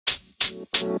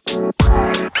Good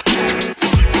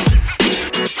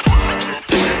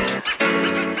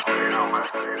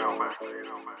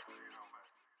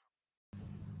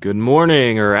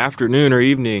morning or afternoon or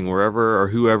evening, wherever or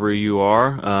whoever you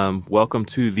are. Welcome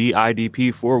to the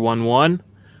IDP 411.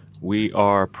 We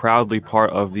are proudly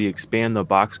part of the Expand the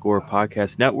Box Score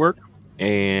podcast network.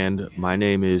 And my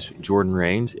name is Jordan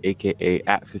Rains, a.k.a.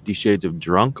 at 50 Shades of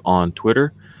Drunk on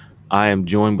Twitter. I am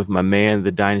joined with my man,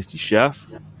 the Dynasty Chef,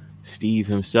 Steve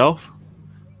himself.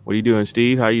 What are you doing,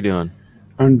 Steve? How you doing?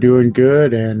 I'm doing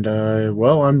good, and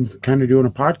I'm kind of doing a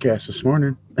podcast this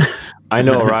morning. I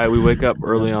know, right? We wake up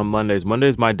early on Mondays.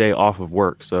 Monday's my day off of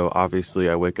work, so obviously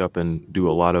I wake up and do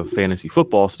a lot of fantasy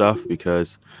football stuff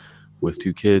because with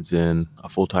 2 kids and a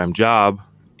full-time job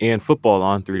and football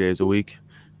on 3 days a week,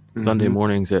 Sunday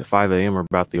mornings at 5 a.m. are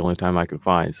about the only time I can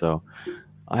find. So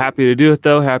I'm happy to do it,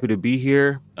 though. Happy to be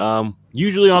here.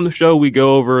 Usually on the show, we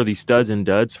go over the studs and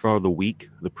duds for the week,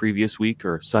 the previous week,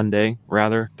 or Sunday,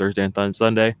 rather, Thursday and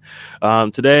Sunday.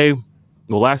 Today,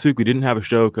 last week we didn't have a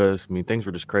show because, things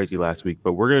were just crazy last week,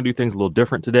 but we're going to do things a little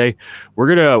different today.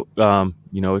 We're going to,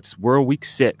 we're week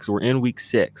 6. We're in week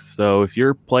 6. So if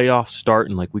your playoffs start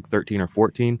in like week 13 or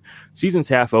 14, season's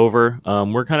half over.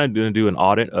 We're kind of going to do an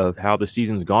audit of how the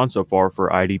season's gone so far for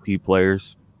IDP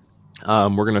players. We're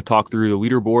going to talk through the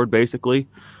leaderboard, basically,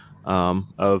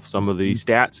 of some of the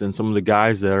stats and some of the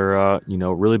guys that are,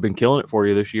 really been killing it for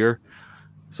you this year.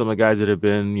 Some of the guys that have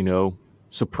been,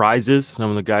 surprises, some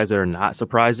of the guys that are not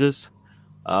surprises.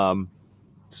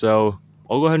 So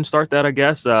I'll go ahead and start that, I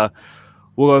guess. We'll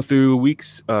go through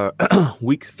weeks,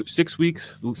 6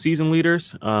 weeks, season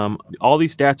leaders. All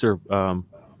these stats are,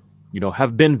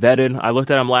 have been vetted. I looked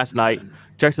at them last night,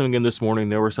 checked them again this morning.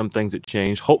 There were some things that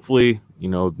changed. Hopefully,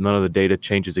 none of the data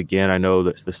changes again. I know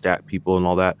that the stat people and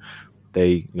all that,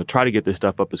 they try to get this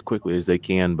stuff up as quickly as they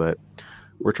can, but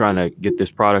we're trying to get this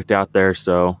product out there.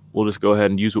 So we'll just go ahead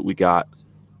and use what we got.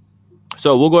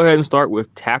 So we'll go ahead and start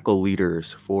with tackle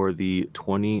leaders for the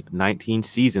 2019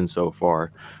 season so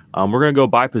far. We're going to go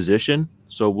by position.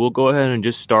 So we'll go ahead and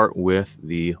just start with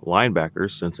the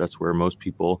linebackers, since that's where most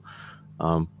people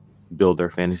build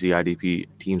their fantasy IDP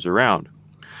teams around.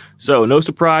 So no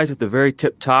surprise, at the very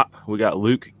tip top, we got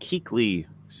Luke Kuechly,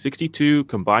 62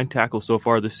 combined tackles so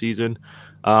far this season.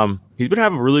 He's been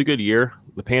having a really good year.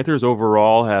 The Panthers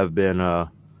overall have been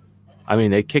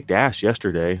they kicked ass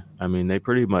yesterday. They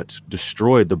pretty much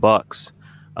destroyed the Bucs.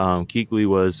 Kuechly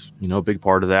was, a big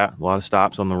part of that. A lot of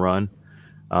stops on the run.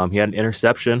 He had an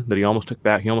interception that he almost took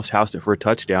back. He almost housed it for a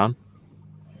touchdown.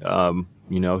 He's one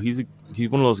of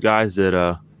those guys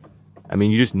that,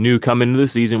 you just knew coming into the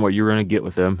season what you were going to get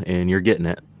with him, and you're getting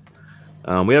it.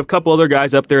 We have a couple other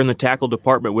guys up there in the tackle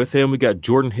department with him. We got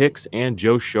Jordan Hicks and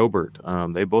Joe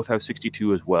Schobert. They both have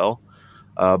 62 as well.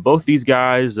 Both these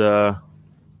guys, they've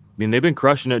been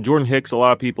crushing it. Jordan Hicks, a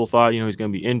lot of people thought, he's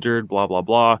going to be injured, blah, blah,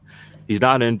 blah. He's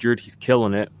not injured. He's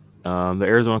killing it. The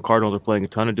Arizona Cardinals are playing a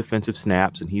ton of defensive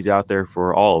snaps, and he's out there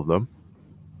for all of them.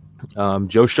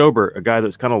 Joe Schobert, a guy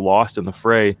that's kind of lost in the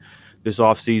fray this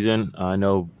offseason. I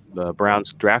know the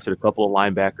Browns drafted a couple of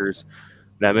linebackers.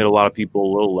 That made a lot of people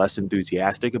a little less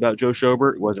enthusiastic about Joe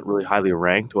Schobert. He wasn't really highly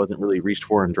ranked, wasn't really reached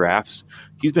for in drafts.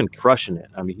 He's been crushing it.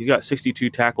 He's got 62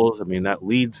 tackles.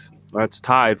 That's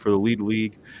tied for the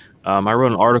league. I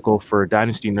wrote an article for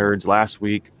Dynasty Nerds last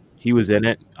week. He was in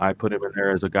it. I put him in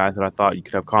there as a guy that I thought you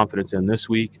could have confidence in this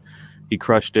week. He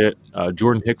crushed it.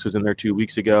 Jordan Hicks was in there 2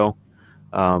 weeks ago.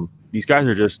 These guys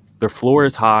are their floor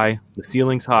is high, the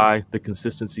ceiling's high, the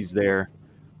consistency's there.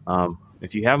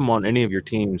 If you have them on any of your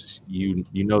teams, you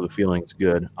know the feeling's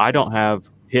good. I don't have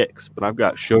Hicks, but I've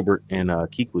got Schobert and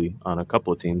Kuechly on a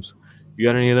couple of teams. You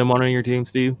got any of them on any of your teams,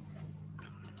 Steve?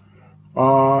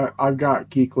 I've got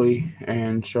Kuechly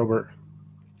and Schobert.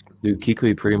 Dude,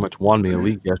 Kuechly pretty much won me a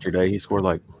league yesterday. He scored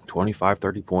like 25,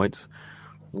 30 points.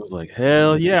 I was like,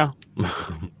 hell yeah. But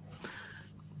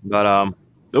then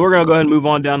we're going to go ahead and move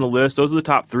on down the list. Those are the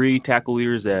top 3 tackle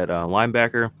leaders at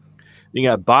linebacker. You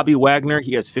got Bobby Wagner.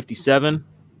 He has 57.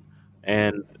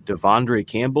 And Devondre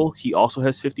Campbell, he also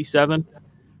has 57.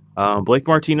 Blake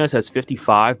Martinez has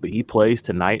 55, but he plays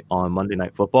tonight on Monday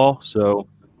Night Football. So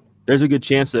there's a good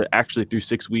chance that actually through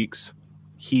 6 weeks,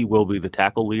 he will be the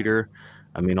tackle leader.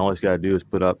 All he's got to do is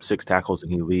put up 6 tackles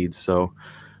and he leads. So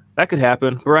that could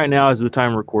happen. But right now, as the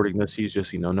time of recording this, he's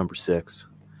just, number 6.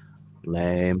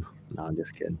 Lame. No, I'm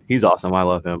just kidding. He's awesome. I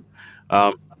love him.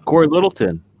 Corey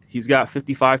Littleton, he's got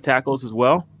 55 tackles as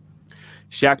well.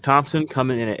 Shaq Thompson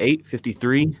coming in at 8,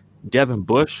 53. Devin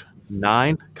Bush,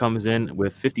 9, comes in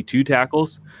with 52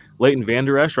 tackles. Leighton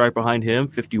Vander Esch right behind him,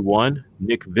 51.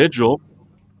 Nick Vigil,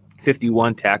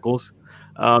 51 tackles.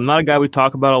 Not a guy we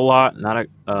talk about a lot. Not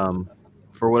a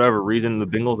for whatever reason, the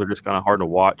Bengals are just kind of hard to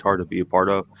watch, hard to be a part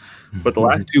of. But the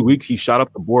last 2 weeks, he shot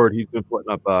up the board. He's been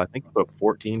putting up, I think he put up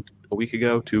 14 a week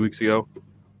ago, 2 weeks ago.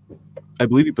 I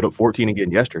believe he put up 14 again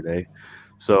yesterday.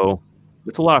 So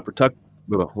it's a lot of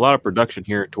production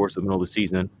here towards the middle of the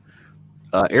season.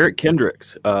 Eric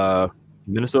Kendricks,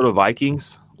 Minnesota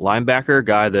Vikings linebacker,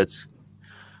 guy that's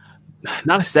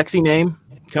not a sexy name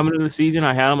coming into the season.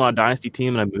 I had him on a dynasty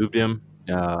team and I moved him.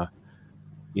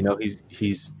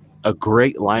 He's a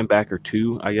great linebacker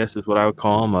 2, I guess is what I would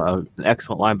call him. An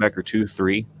excellent linebacker 2,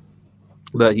 3.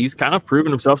 But he's kind of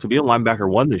proven himself to be a linebacker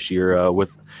 1 this year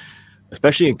with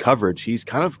especially in coverage. He's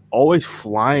kind of always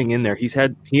flying in there. He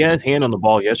had his hand on the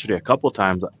ball yesterday a couple of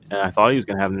times, and I thought he was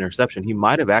going to have an interception. He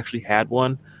might have actually had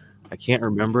one. I can't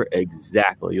remember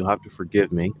exactly. You'll have to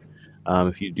forgive me.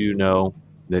 If you do know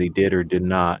that he did or did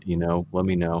not, let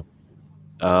me know.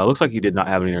 Looks like he did not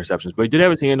have any interceptions, but he did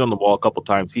have his hand on the ball a couple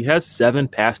times. He has 7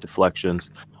 pass deflections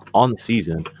on the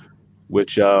season,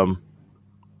 which doesn't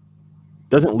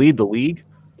lead the league,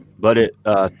 but it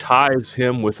ties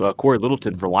him with Corey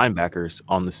Littleton for linebackers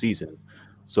on the season.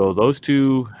 So those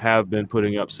two have been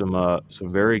putting up some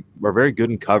very good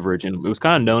in coverage, and it was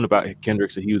kind of known about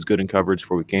Kendricks that he was good in coverage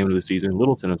before we came into the season.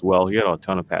 Littleton as well. He had a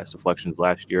ton of pass deflections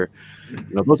last year.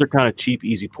 Those are kind of cheap,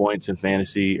 easy points in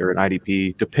fantasy or an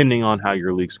IDP, depending on how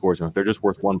your league scores them. If they're just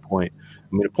worth 1 point, I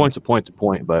mean, a point's a point,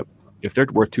 but if they're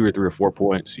worth 2 or 3 or 4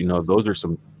 points,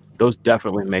 those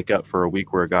definitely make up for a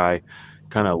week where a guy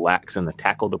kind of lacks in the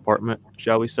tackle department,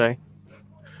 shall we say.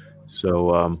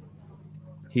 So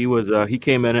he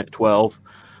came in at 12.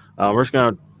 We're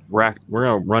gonna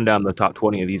run down the top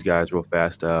 20 of these guys real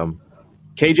fast.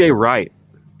 KJ Wright,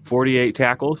 48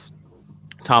 tackles.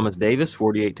 Thomas Davis,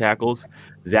 48 tackles.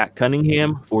 Zach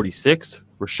Cunningham, 46.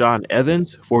 Rashaan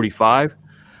Evans, 45.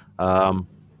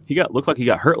 Looked like he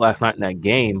got hurt last night in that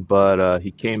game, but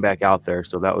he came back out there,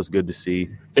 so that was good to see.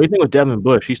 Same thing with Devin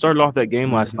Bush. He started off that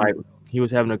game last night. He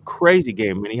was having a crazy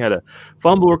game. I mean, he had a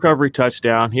fumble recovery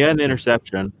touchdown. He had an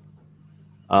interception.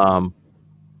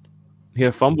 He had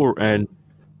a fumble, and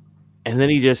then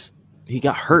he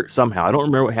got hurt somehow. I don't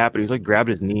remember what happened. He was like grabbed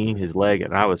his knee, his leg,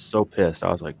 and I was so pissed.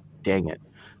 I was like, dang it.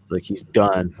 It's like he's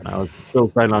done. I was so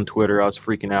excited on Twitter. I was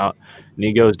freaking out. And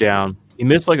he goes down. He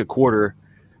missed like a quarter,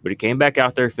 but he came back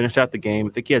out there, finished out the game. I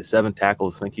think he had 7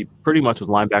 tackles. I think he pretty much was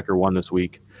linebacker 1 this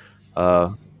week.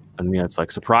 It's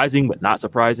like surprising, but not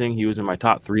surprising. He was in my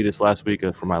top 3 this last week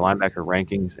for my linebacker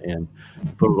rankings, and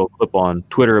put a little clip on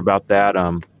Twitter about that.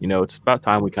 It's about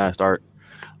time we kind of start.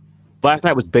 Last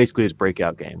night was basically his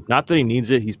breakout game. Not that he needs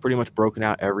it. He's pretty much broken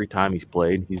out every time he's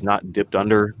played. He's not dipped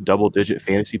under double-digit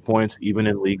fantasy points, even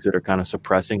in leagues that are kind of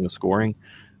suppressing the scoring.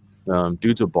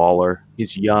 Dude's a baller.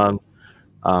 He's young.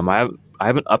 I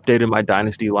haven't updated my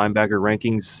dynasty linebacker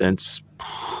rankings since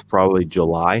probably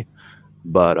July.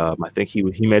 But I think he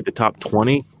made the top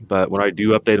 20. But when I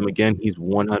do update him again, he's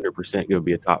 100% going to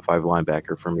be a top 5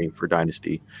 linebacker for me for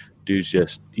Dynasty.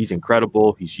 He's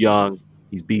incredible. He's young.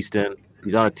 He's beasting.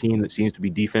 He's on a team that seems to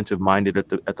be defensive minded at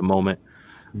the moment.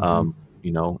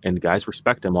 And guys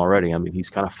respect him already. I mean,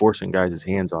 he's kind of forcing guys'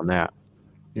 hands on that.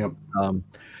 Yep.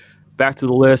 Back to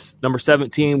the list. Number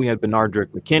 17, we had Benardrick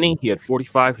McKinney. He had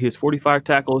 45. He has 45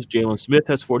 tackles. Jalen Smith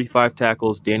has 45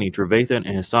 tackles. Danny Trevathan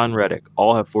and Hassan Reddick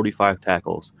all have 45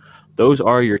 tackles. Those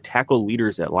are your tackle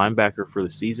leaders at linebacker for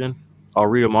the season. I'll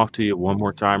read them off to you one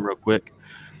more time real quick.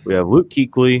 We have Luke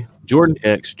Kuechly, Jordan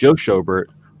Hicks, Joe Schobert,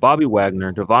 Bobby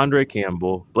Wagner, Devondre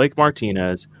Campbell, Blake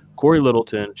Martinez, Corey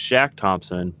Littleton, Shaq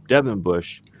Thompson, Devin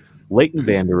Bush, Leighton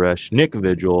Vander Esch, Nick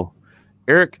Vigil,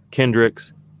 Eric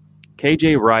Kendricks,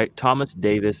 KJ Wright, Thomas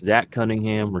Davis, Zach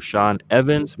Cunningham, Rashaan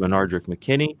Evans, Benardrick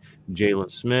McKinney,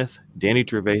 Jalen Smith, Danny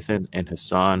Trevathan, and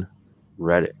Hassan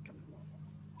Reddick.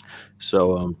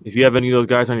 So if you have any of those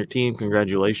guys on your team,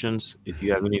 congratulations. If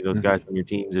you have any of those guys on your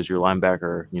teams as your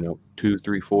linebacker, 2,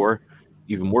 3, 4,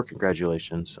 even more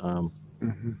congratulations.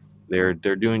 They're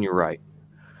doing you right.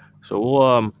 So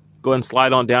we'll go ahead and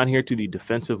slide on down here to the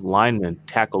defensive linemen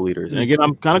tackle leaders. And again,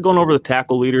 I'm kind of going over the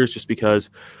tackle leaders just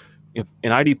because in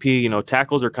IDP,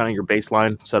 tackles are kind of your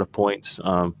baseline set of points.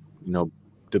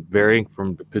 Varying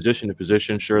from position to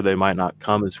position. Sure, they might not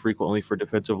come as frequently for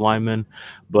defensive linemen,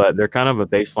 but they're kind of a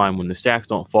baseline when the sacks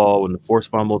don't fall, when the forced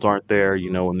fumbles aren't there,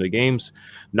 when the game's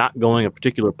not going a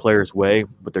particular player's way,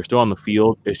 but they're still on the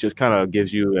field. It just kind of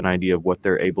gives you an idea of what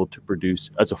they're able to produce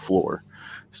as a floor.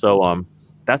 So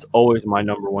that's always my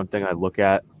number one thing I look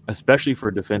at, especially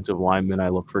for defensive linemen. I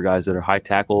look for guys that are high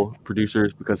tackle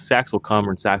producers because sacks will come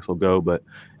and sacks will go. But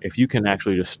if you can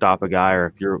actually just stop a guy, or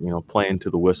if you're playing to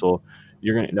the whistle,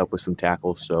 you're going to end up with some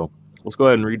tackles. So let's go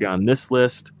ahead and read down this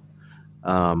list.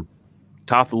 Top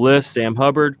of the list, Sam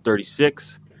Hubbard,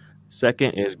 36.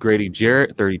 Second is Grady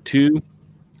Jarrett, 32.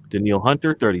 Daniil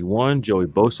Hunter, 31. Joey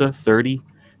Bosa, 30.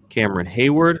 Cameron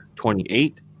Hayward,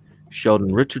 28.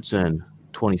 Sheldon Richardson,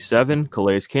 27.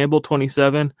 Calais Campbell,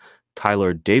 27.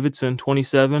 Tyler Davidson,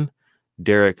 27.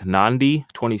 Derek Nandi,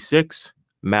 26.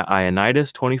 Matt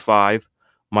Ioannidis, 25.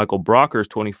 Michael Brockers,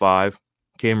 25.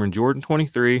 Cameron Jordan,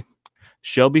 23.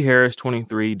 Shelby Harris,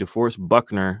 23. DeForest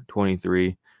Buckner,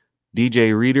 23.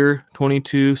 DJ Reader,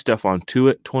 22. Stephon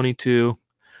Tuitt, 22.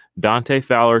 Dante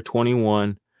Fowler,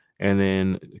 21. And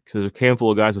then there's a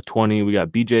handful of guys with 20. We got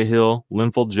BJ Hill,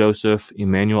 Linval Joseph,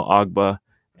 Emmanuel Ogba,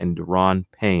 and Deron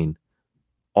Payne.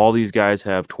 All these guys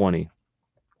have 20.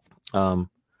 So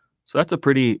that's a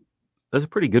pretty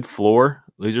good floor.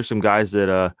 These are some guys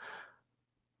that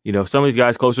some of these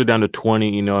guys closer down to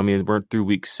 20. We're through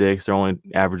week 6. They're only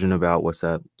averaging about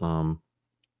 3-4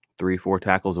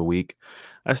 tackles a week.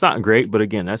 That's not great, but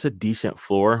again, that's a decent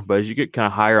floor. But as you get kind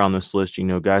of higher on this list,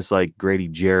 guys like Grady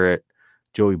Jarrett,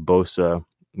 Joey Bosa,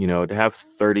 to have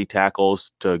 30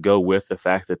 tackles to go with the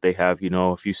fact that they have,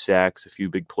 a few sacks, a few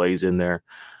big plays in there.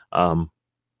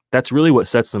 That's really what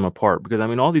sets them apart, because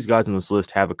all these guys on this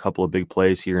list have a couple of big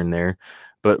plays here and there,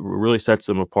 but what really sets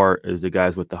them apart is the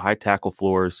guys with the high tackle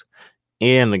floors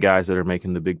and the guys that are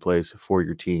making the big plays for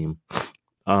your team.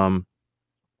 Kind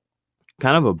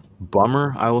of a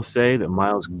bummer, I will say, that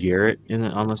Myles Garrett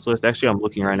isn't on this list. Actually, I'm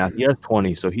looking right now. He has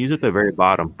 20, so he's at the very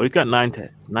bottom, but he's got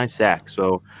nine sacks.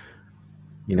 So,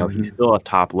 he's still a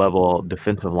top-level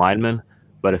defensive lineman.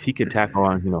 But if he could tackle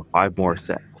on, 5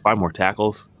 more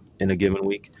tackles in a given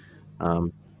week,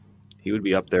 he would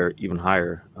be up there even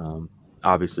higher.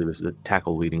 Obviously, this is a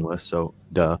tackle leading list, so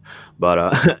duh.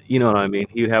 But you know what I mean?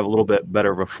 He would have a little bit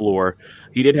better of a floor.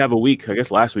 He did have a week. I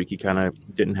guess last week he kind of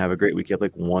didn't have a great week. He had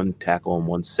like 1 tackle and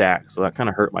 1 sack, so that kind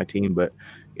of hurt my team. But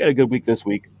he had a good week this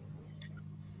week.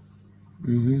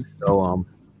 So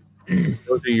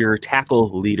those are your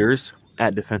tackle leaders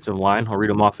at defensive line. I'll read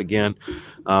them off again.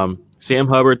 Sam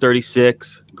Hubbard,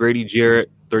 36. Grady Jarrett,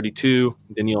 32.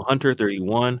 Daniil Hunter,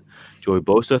 31. Joey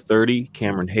Bosa, 30.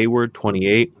 Cameron Hayward,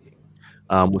 28.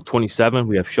 With 27,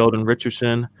 we have Sheldon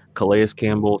Richardson, Calais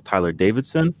Campbell, Tyler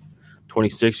Davidson.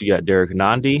 26, you got Derek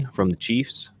Nandi from the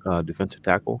Chiefs, defensive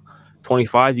tackle.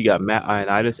 25, you got Matt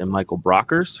Ioannidis and Michael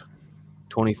Brockers.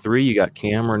 23, you got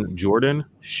Cameron Jordan,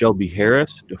 Shelby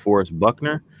Harris, DeForest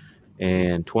Buckner.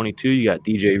 And 22, you got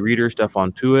DJ Reader,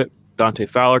 Stephon Tuitt. Dante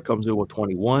Fowler comes in with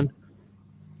 21.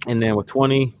 And then with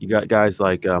 20, you got guys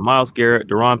like Myles Garrett,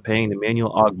 Deron Payne,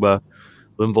 Emmanuel Ogba,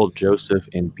 Linval Joseph,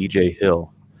 and BJ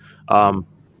Hill. I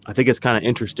think it's kind of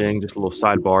interesting, just a little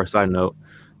side note,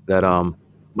 that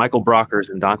Michael Brockers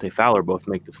and Dante Fowler both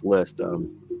make this list.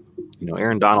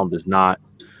 Aaron Donald does not.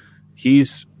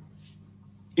 He's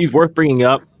worth bringing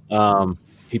up.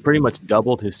 He pretty much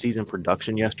doubled his season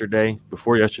production yesterday.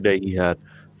 Before yesterday, he had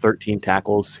 13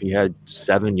 tackles. He had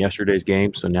 7 yesterday's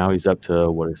game, so now he's up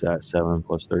to, 7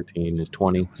 plus 13 is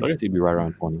 20. So I guess he'd be right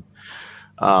around 20.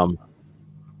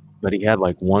 But he had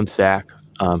 1 sack.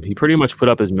 He pretty much put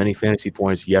up as many fantasy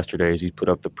points yesterday as he's put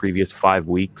up the previous 5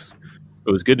 weeks.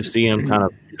 It was good to see him kind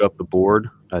of shoot up the board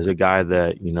as a guy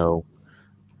that,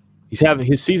 he's having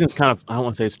his season's kind of, I don't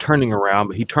want to say it's turning around,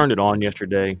 but he turned it on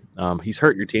yesterday. He's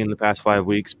hurt your team the past 5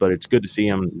 weeks, but it's good to see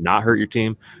him not hurt your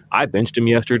team. I benched him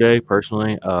yesterday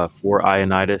personally for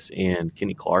Ioannidis and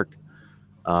Kenny Clark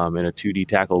in a 2D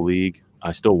tackle league.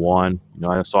 I still won.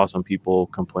 I saw some people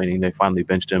complaining they finally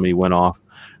benched him and he went off.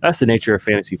 That's the nature of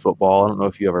fantasy football. I don't know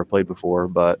if you ever played before,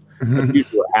 but that's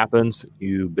usually what happens.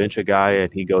 You bench a guy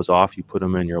and he goes off. You put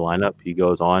him in your lineup. He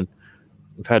goes on.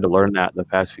 I've had to learn that the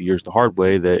past few years the hard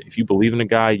way, that if you believe in a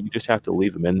guy, you just have to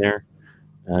leave him in there.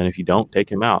 And if you don't,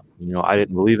 take him out. I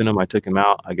didn't believe in him. I took him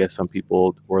out. I guess some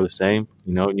people were the same,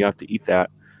 and you have to eat that.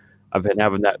 I've been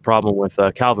having that problem with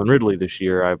Calvin Ridley this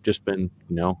year. I've just been,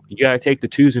 you got to take the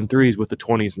 2s and 3s with the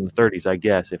 20s and the 30s, I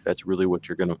guess, if that's really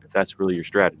if that's really your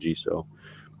strategy. So,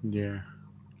 yeah.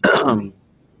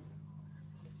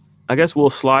 I guess we'll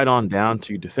slide on down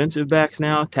to defensive backs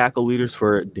now, tackle leaders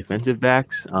for defensive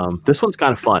backs. This one's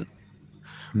kind of fun.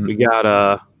 We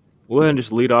got, we'll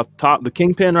just lead off top. The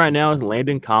kingpin right now is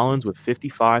Landon Collins with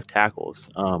 55 tackles.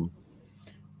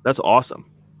 That's awesome.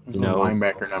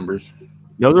 Linebacker numbers.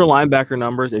 Those are linebacker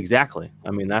numbers, exactly.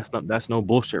 That's no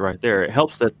bullshit right there. It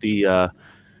helps that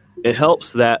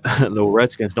the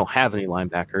Redskins don't have any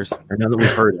linebackers, or none that we've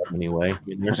heard of anyway.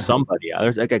 There's somebody out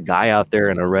there's a guy out there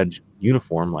in a red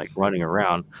uniform, running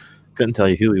around. Couldn't tell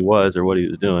you who he was or what he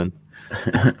was doing.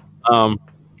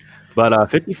 But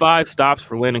 55 stops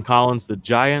for Landon Collins. The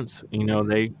Giants,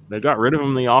 they got rid of him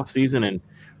in the offseason, and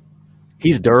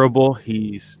he's durable.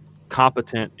 He's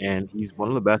competent, and he's one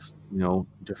of the best,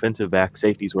 defensive back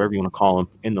safeties, whatever you want to call him,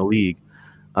 in the league.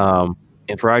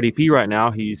 And for IDP right now,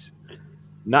 he's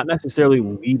not necessarily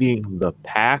leading the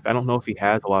pack. I don't know if he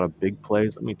has a lot of big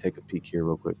plays. Let me take a peek here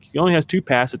real quick. He only has 2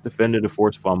 passes defended, a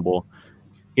forced fumble.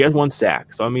 He has 1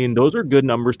 sack. So, I mean, those are good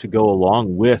numbers to go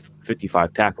along with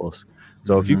 55 tackles.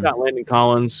 So if you've got Landon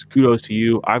Collins, kudos to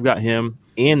you. I've got him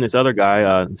and this other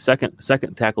guy,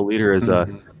 second tackle leader is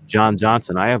John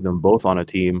Johnson. I have them both on a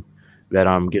team that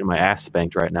I'm getting my ass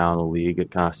spanked right now in the league.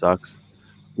 It kind of sucks.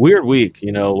 Weird week,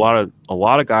 a lot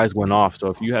of guys went off. So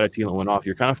if you had a team that went off,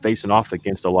 you're kind of facing off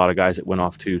against a lot of guys that went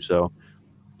off too. So,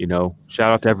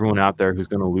 shout out to everyone out there who's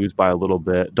going to lose by a little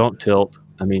bit. Don't tilt.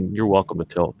 I mean, you're welcome to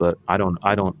tilt, but I don't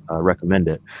recommend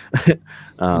it.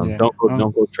 Don't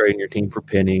go trading your team for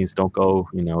pennies. Don't go,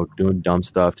 doing dumb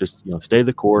stuff. Just, stay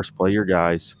the course, play your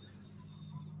guys.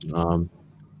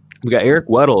 We got Eric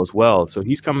Weddle as well. So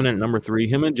he's coming in at number 3.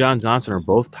 Him and John Johnson are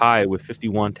both tied with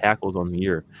 51 tackles on the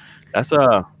year. That's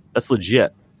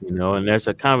legit, and there's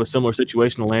a kind of a similar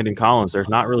situation to Landon Collins. There's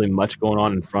not really much going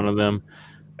on in front of them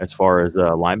as far as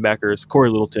linebackers. Corey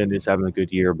Littleton is having a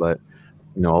good year, but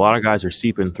a lot of guys are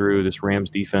seeping through. This Rams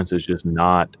defense is just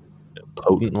not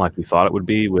potent like we thought it would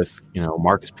be with,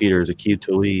 Marcus Peters, Aqib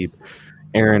Talib,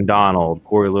 Aaron Donald,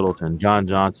 Corey Littleton, John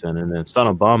Johnson, and then Son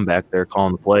of Bum back there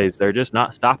calling the plays. They're just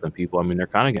not stopping people. I mean, they're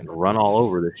kind of getting run all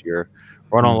over this year.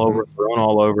 Run all over, thrown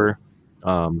all over.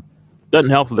 Doesn't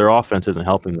help that their offense isn't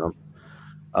helping them.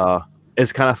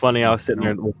 It's kind of funny. I was sitting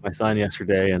there with my son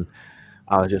yesterday, and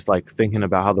I was just like thinking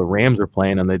about how the Rams are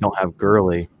playing and they don't have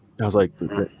Gurley. I was like,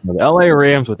 the LA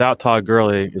Rams without Todd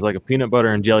Gurley is like a peanut butter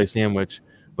and jelly sandwich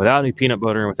without any peanut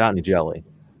butter and without any jelly.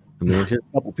 I mean, it's just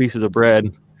a couple pieces of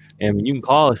bread, and you can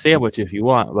call it a sandwich if you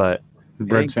want, but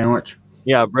bread sandwich.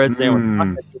 Yeah, bread sandwich. Not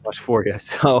gonna do much for you.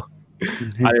 So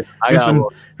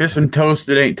here's some toast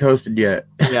that ain't toasted yet.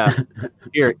 Yeah,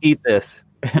 here, eat this.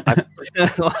 I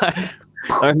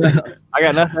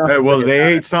got nothing else. Well,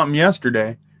 they ate something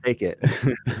yesterday. Take it.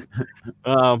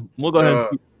 We'll go ahead and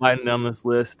keep sliding down this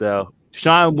list.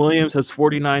 Sean Williams has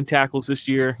 49 tackles this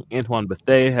year. Antoine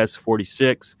Bethea has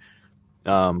 46.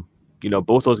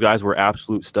 Both those guys were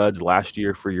absolute studs last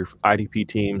year for your IDP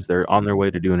teams. They're on their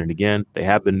way to doing it again. They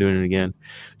have been doing it again.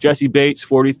 Jesse Bates,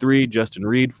 43. Justin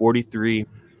Reed, 43.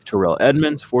 Terrell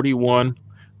Edmonds, 41.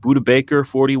 Buda Baker,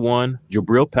 41.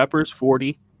 Jabril Peppers,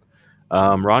 40.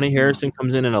 Ronnie Harrison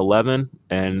comes in at 11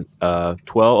 and 12.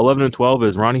 11 and 12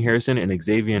 is Ronnie Harrison and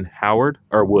Xavier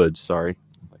Woods.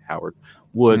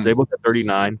 Woods. They both have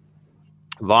 39.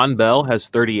 Von Bell has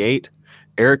 38.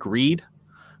 Eric Reed,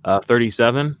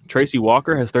 37. Tracy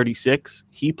Walker has 36.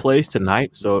 He plays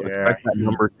tonight, so expect that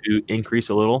number to increase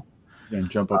a little. And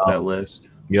jump up that list.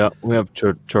 Yeah, we have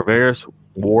Traverse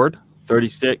Ward,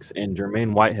 36, and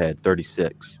Jermaine Whitehead,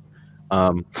 36.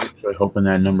 So hoping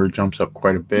that number jumps up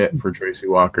quite a bit for Tracy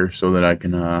Walker so that I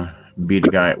can beat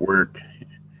a guy at work.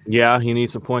 Yeah, he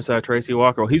needs some points out of Tracy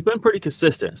Walker. Well, he's been pretty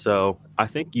consistent, so I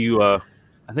think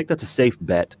I think that's a safe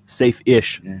bet,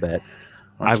 safe-ish bet.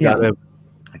 I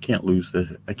can't lose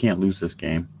this. I can't lose this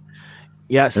game.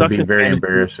 Yeah, it sucks. It'd be very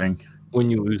embarrassing when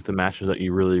you lose the matches that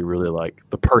you really, really like,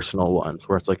 the personal ones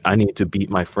where it's like I need to beat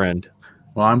my friend.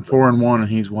 Well, I'm 4-1 and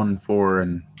he's 1-4,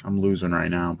 and I'm losing right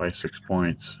now by 6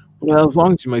 points. Well, as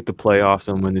long as you make the playoffs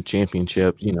and win the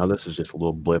championship, this is just a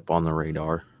little blip on the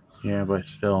radar. Yeah, but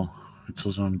still, it's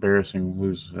so embarrassing to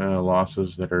lose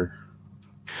losses that are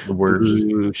the worst.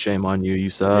 Ooh, shame on you. You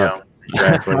suck.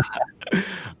 Yeah, exactly.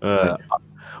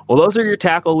 Well, those are your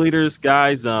tackle leaders,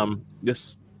 guys.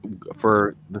 Just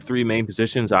for the 3 main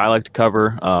positions I like to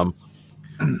cover.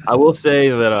 I will say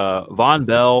that Von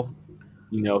Bell,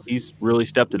 he's really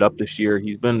stepped it up this year.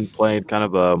 He's been playing kind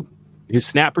of his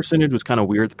snap percentage was kind of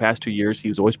weird the past 2 years. He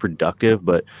was always productive,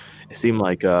 but it seemed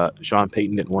like Sean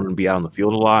Payton didn't want him to be out on the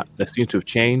field a lot. That seems to have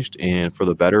changed, and for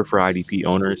the better for IDP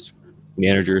owners,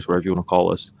 managers, whatever you want to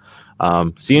call us.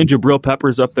 Seeing Jabril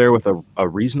Peppers up there with a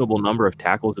reasonable number of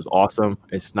tackles is awesome.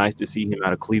 It's nice to see him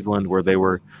out of Cleveland where they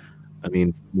were,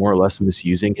 more or less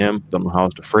misusing him. Don't know how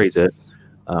else to phrase it.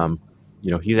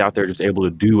 He's out there just able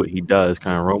to do what he does,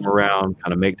 kind of roam around,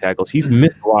 kind of make tackles. He's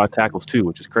missed a lot of tackles too,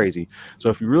 which is crazy. So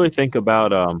if you really think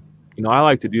about, I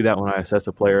like to do that when I assess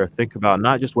a player. Think about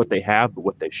not just what they have, but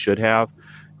what they should have.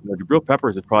 Jabril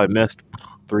Peppers has probably missed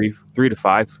three to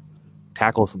five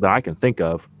tackles that I can think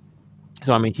of.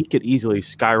 So, he could easily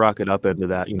skyrocket up into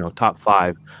that, top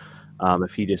 5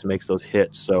 if he just makes those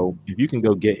hits. So if you can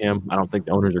go get him, I don't think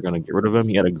the owners are going to get rid of him.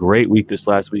 He had a great week this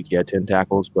last week. He had 10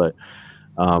 tackles, but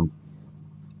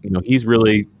he's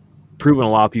really proven a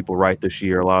lot of people right this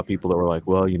year. A lot of people that were like,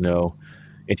 well,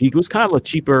 And he was kind of a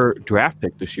cheaper draft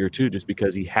pick this year too, just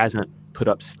because he hasn't put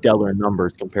up stellar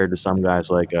numbers compared to some guys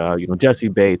like Jesse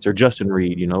Bates or Justin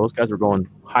Reed. Those guys are going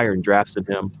higher in drafts than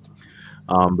him.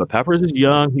 But Peppers is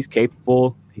young. He's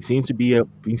capable. He seems to be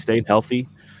staying healthy.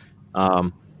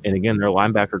 And again, their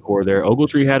linebacker core there.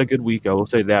 Ogletree had a good week, I will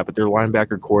say that, but their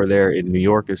linebacker core there in New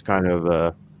York is kind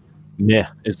of meh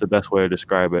is the best way to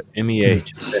describe it. MEH.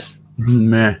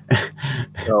 Meh.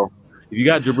 So if you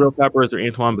got Jabril Peppers or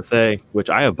Antoine Bethea, which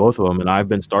I have both of them, and I've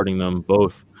been starting them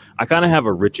both. I kind of have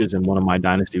a riches in one of my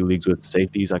dynasty leagues with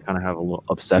safeties. I kind of have a little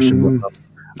obsession with them.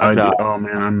 Oh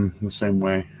man, I'm the same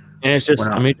way. And it's just,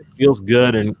 it feels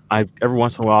good. And every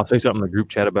once in a while, I'll say something in the group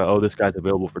chat about, this guy's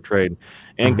available for trade.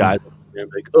 And guys are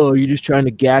like, you're just trying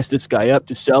to gas this guy up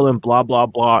to sell him, blah, blah,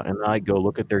 blah. And I go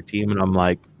look at their team and I'm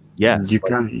like, yes. You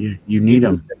need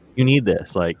him. You need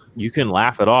this. Like, you can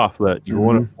laugh it off, but you're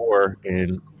 1-4.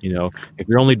 And, if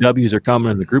your only W's are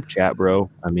coming in the group chat, bro,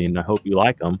 I hope you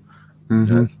like them.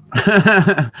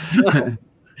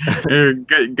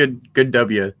 Good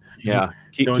W. Yeah.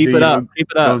 Keep it up.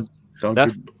 Keep it up.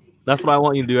 That's what I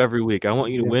want you to do every week. I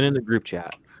want you to win in the group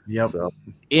chat. Yep. So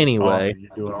anyway,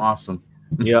 you're doing awesome.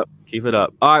 Yep. Keep it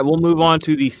up. All right, we'll move on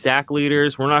to the sack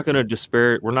leaders. We're not going to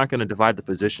divide the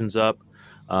positions up.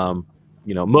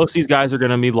 Most of these guys are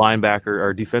going to be linebacker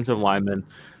or defensive linemen.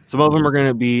 Some of them are going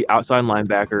to be outside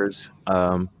linebackers.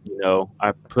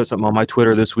 I put something on my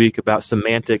Twitter this week about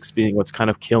semantics being what's kind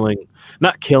of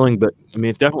not killing, but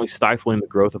it's definitely stifling the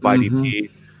growth of IDP.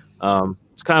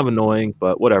 It's kind of annoying,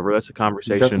 but whatever. That's a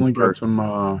conversation. Definitely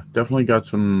got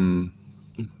some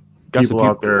people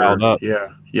out there. Yeah.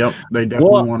 Yep. They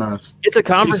definitely want to. It's a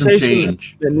conversation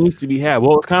that needs to be had.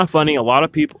 Well, it's kind of funny. A lot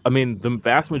of people, the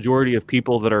vast majority of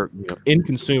people that are in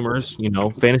consumers,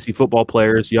 fantasy football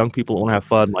players, young people that want to have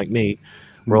fun like me,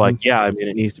 were like, yeah,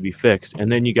 it needs to be fixed. And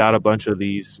then you got a bunch of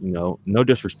these, no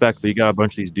disrespect, but you got a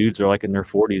bunch of these dudes that are like in their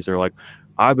 40s. They're like,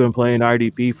 I've been playing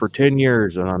IDP for 10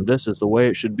 years and this is the way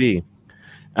it should be.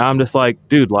 And I'm just like,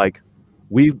 dude, like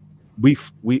we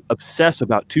obsess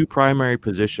about two primary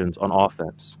positions on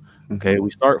offense. Okay,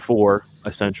 we start 4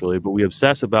 essentially, but we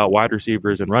obsess about wide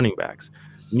receivers and running backs.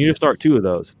 You need to start 2 of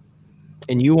those.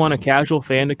 And you want a casual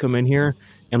fan to come in here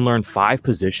and learn 5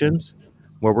 positions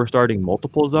where we're starting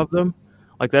multiples of them?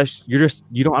 Like I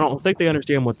don't think they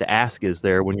understand what the ask is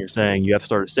there when you're saying you have to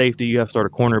start a safety, you have to start a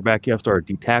cornerback, you have to start a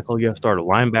D tackle, you have to start a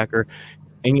linebacker,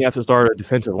 and you have to start a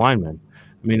defensive lineman.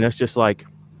 That's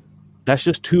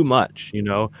just too much,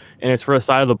 and it's for a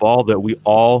side of the ball that we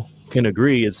all can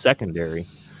agree is secondary.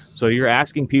 So you're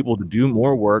asking people to do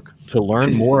more work, to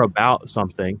learn more about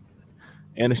something.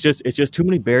 And it's just too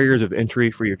many barriers of entry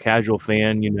for your casual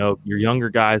fan, your younger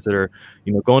guys that are,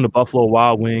 going to Buffalo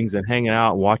Wild Wings and hanging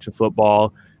out and watching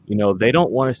football. They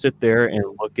don't want to sit there and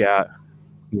look at,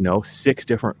 6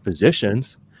 different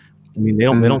positions. They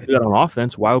don't do that on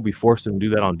offense. Why would we force them to do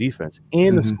that on defense?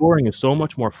 And the scoring is so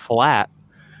much more flat.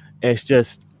 It's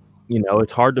just,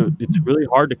 it's really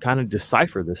hard to kind of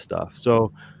decipher this stuff.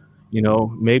 So,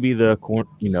 maybe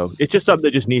it's just something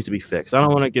that just needs to be fixed. I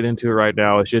don't want to get into it right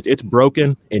now. It's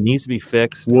broken. It needs to be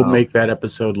fixed. We'll make that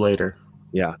episode later.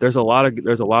 Yeah. There's a lot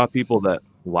of people that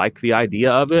like the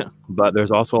idea of it, but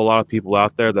there's also a lot of people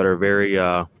out there that are very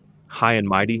high and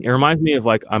mighty. It reminds me of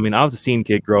I was a scene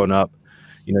kid growing up.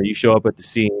 You show up at the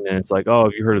scene and it's like, oh,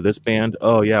 have you heard of this band?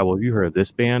 Oh yeah, well, have you heard of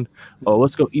this band? Oh,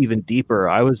 let's go even deeper.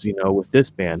 I was, with this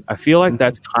band. I feel like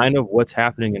that's kind of what's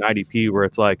happening in IDP, where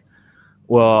it's like,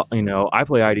 well, I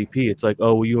play IDP. It's like,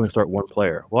 oh, well, you only start 1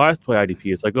 player. Well, I play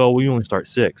IDP. It's like, oh, well, you only start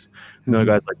 6. And the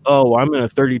guy's like, oh, well, I'm in a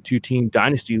 32-team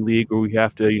dynasty league where we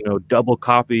have to, double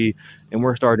copy, and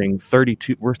we're starting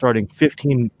 32. We're starting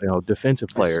 15, defensive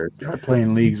players. I play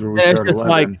in leagues where we start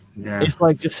 11. It's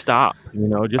like, just stop.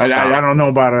 Just stop. I don't know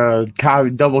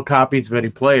about double copies of any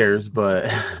players,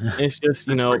 but it's just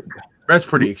that's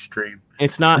pretty extreme.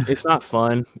 It's not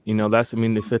fun.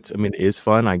 It is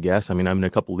fun, I guess. I'm in a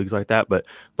couple leagues like that, but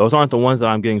those aren't the ones that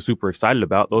I'm getting super excited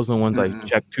about. Those are the ones I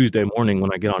check Tuesday morning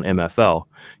when I get on MFL.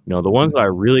 The ones that I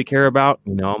really care about,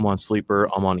 I'm on Sleeper,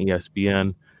 I'm on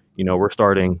ESPN. We're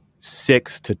starting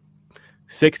 6 to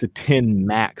 10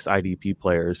 max IDP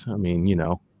players.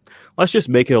 Let's just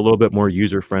make it a little bit more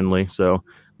user friendly. So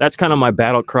that's kind of my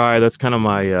battle cry. That's kind of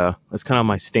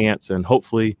my stance, and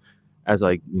hopefully, as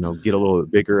I get a little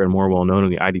bit bigger and more well known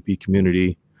in the IDP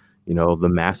community, the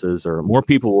masses or more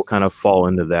people will kind of fall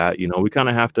into that. We kind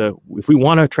of have to, if we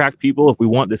want to attract people, if we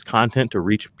want this content to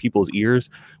reach people's ears,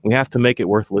 we have to make it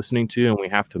worth listening to, and we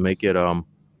have to make it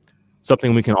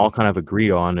something we can all kind of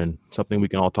agree on and something we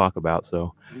can all talk about.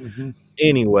 So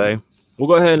anyway, we'll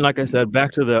go ahead and, like I said,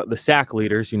 back to the sack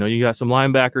leaders. You got some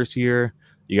linebackers here.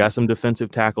 You got some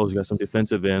defensive tackles, you got some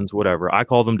defensive ends, whatever. I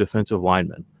call them defensive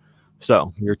linemen.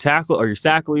 So your tackle or your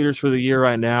sack leaders for the year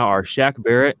right now are Shaq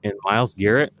Barrett and Myles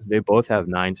Garrett. They both have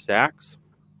 9 sacks.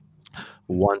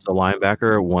 One's a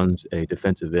linebacker, one's a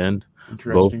defensive end.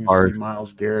 Both Interesting to are see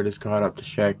Myles Garrett is caught up to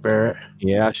Shaq Barrett.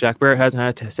 Yeah, Shaq Barrett hasn't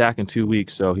had a sack in 2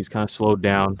 weeks, so he's kind of slowed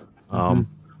down.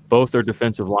 Both are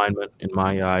defensive linemen in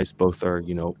my eyes. Both are,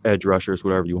 edge rushers,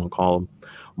 whatever you want to call them.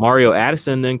 Mario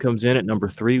Addison then comes in at number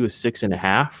 3 with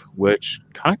 6.5, which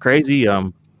kind of crazy,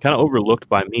 kind of overlooked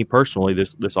by me personally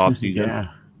this offseason.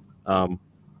 Yeah.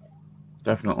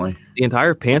 Definitely. The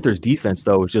entire Panthers defense,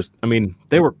 though, was just,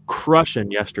 they were crushing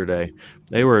yesterday.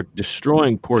 They were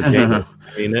destroying poor James.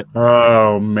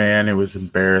 Oh, man, it was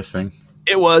embarrassing.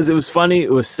 It was funny.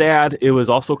 It was sad. It was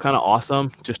also kind of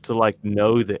awesome just to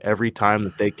know that every time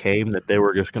that they came that they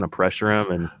were just going to pressure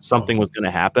him and something was going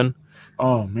to happen.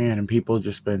 Oh, man, and people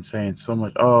just been saying so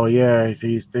much. Oh, yeah,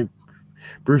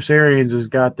 Bruce Arians has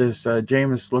got this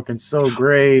Jameis looking so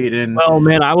great. And well,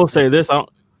 man, I will say this.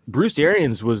 Bruce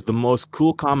Arians was the most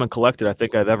cool, calm, and collected I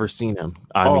think I've ever seen him.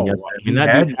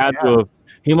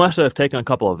 He must have taken a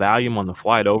couple of Valium on the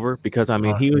flight over because,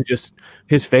 he was just –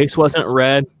 his face wasn't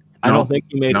red. I don't think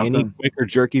he made any quick or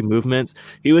jerky movements.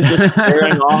 He was just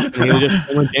staring off, and he was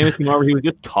just – when James came over, he was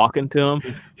just talking to him.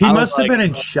 He must have been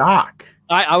in shock.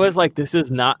 I was like, this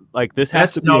is not – this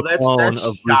has to be a clone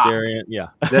of Bruce Arians. Yeah.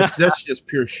 That's just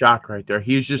pure shock right there.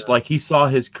 He was just he saw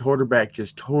his quarterback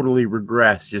just totally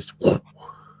regress, just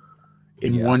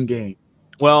in one game.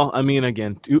 Well,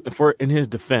 again, in his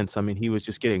defense, he was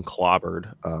just getting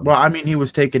clobbered. He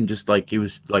was taking he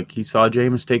saw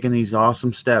Jameis taking these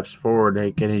awesome steps forward,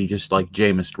 and he just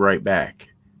Jameis right back.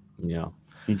 Yeah,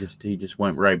 he just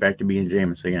went right back to being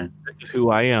Jameis again. This is who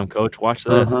I am, Coach. Watch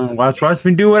this. Watch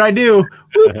me do what I do.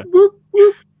 Whoop, whoop,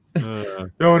 whoop.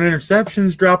 Throwing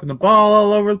interceptions, dropping the ball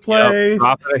all over the place.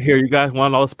 Drop it here. You guys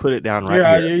want? Let's put it down right here.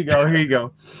 Yeah, here you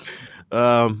go.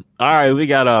 All right, we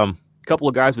got couple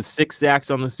of guys with 6 sacks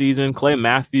on the season. Clay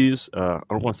Matthews, I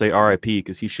don't want to say RIP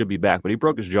because he should be back, but he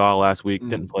broke his jaw last week,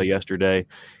 didn't play yesterday.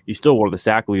 He's still one of the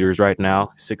sack leaders right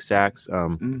now, 6 sacks.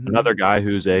 Another guy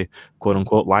who's a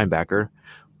quote-unquote linebacker.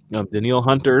 Danielle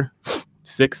Hunter,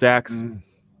 6 sacks.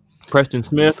 Preston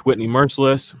Smith, Whitney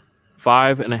Merciless,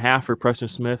 5.5 for Preston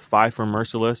Smith, 5 for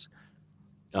Merciless.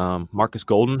 Marcus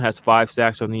Golden has 5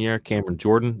 sacks on the year. Cameron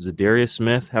Jordan, Zadarius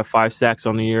Smith have 5 sacks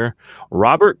on the year.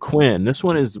 Robert Quinn, this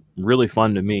one is really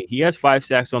fun to me. He has 5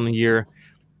 sacks on the year.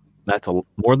 That's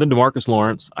more than DeMarcus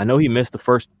Lawrence. I know he missed the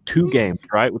first 2 games,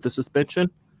 right, with the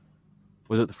suspension.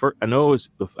 Was it the first? I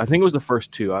think it was the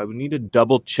first 2. I would need to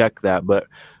double check that, but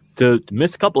to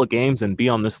miss a couple of games and be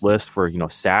on this list for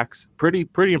sacks, pretty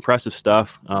impressive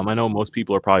stuff. I know most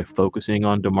people are probably focusing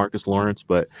on DeMarcus Lawrence,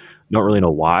 but don't really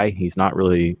know why. He's not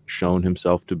really shown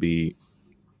himself to be.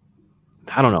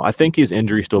 I don't know. I think his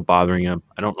injury is still bothering him.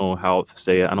 I don't know how to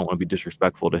say it. I don't want to be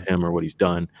disrespectful to him or what he's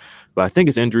done, but I think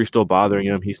his injury is still bothering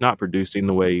him. He's not producing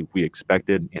the way we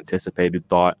expected, anticipated,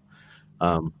 thought.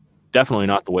 Definitely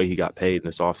not the way he got paid in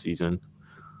this offseason.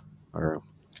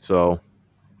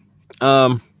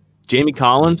 Jamie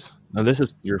Collins. Now, this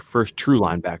is your first true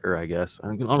linebacker, I guess. I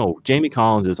don't know. Jamie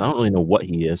Collins is – I don't really know what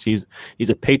he is. He's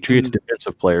a Patriots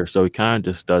defensive player, so he kind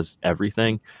of just does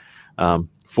everything.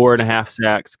 4.5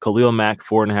 sacks. Khalil Mack,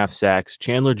 4.5 sacks.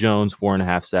 Chandler Jones,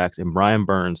 4.5 sacks. And Brian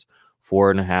Burns,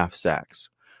 4.5 sacks.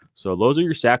 So those are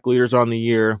your sack leaders on the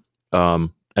year.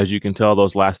 As you can tell,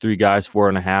 those last 3 guys,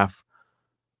 4.5,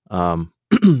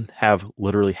 have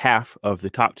literally half of the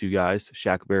top 2 guys,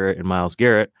 Shaq Barrett and Myles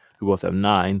Garrett, who both have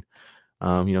 9.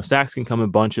 Sacks can come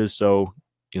in bunches, so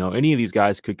any of these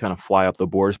guys could kind of fly up the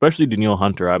board, especially Danielle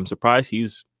Hunter. I'm surprised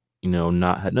he's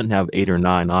doesn't have 8 or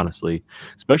 9, honestly,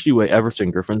 especially when Everson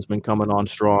Griffin's been coming on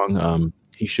strong.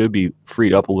 He should be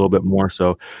freed up a little bit more.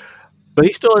 So, but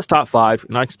he still is top 5,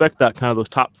 and I expect that kind of those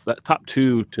top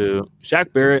 2 to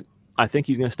Shaq Barrett. I think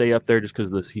he's going to stay up there just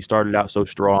because he started out so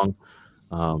strong.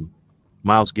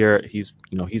 Myles Garrett, he's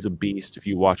a beast. If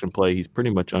you watch him play, he's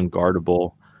pretty much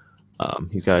unguardable.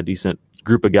 He's got a decent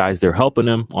group of guys there helping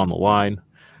him on the line.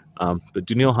 But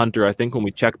Danielle Hunter, I think when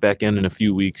we check back in a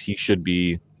few weeks, he should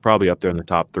be probably up there in the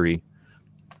top 3.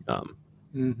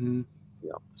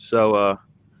 So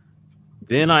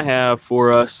then I have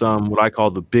for us what I call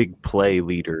the big play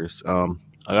leaders.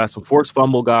 I got some forced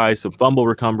fumble guys, some fumble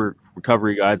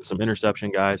recovery guys, some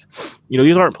interception guys.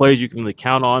 These aren't plays you can really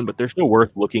count on, but they're still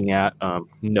worth looking at,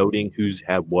 noting who's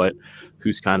had what,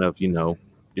 who's kind of,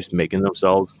 just making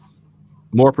themselves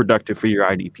more productive for your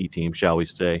IDP team, shall we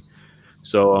say.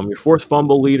 So your forced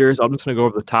fumble leaders, I'm just going to go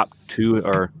over the top 2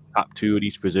 at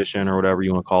each position or whatever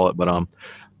you want to call it. But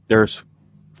there's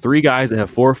 3 guys that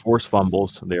have 4 forced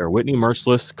fumbles. They are Whitney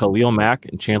Merciless, Khalil Mack,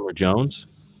 and Chandler Jones.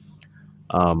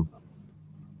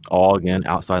 All, again,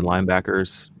 outside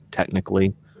linebackers.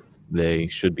 Technically, they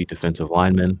should be defensive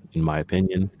linemen, in my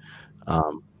opinion.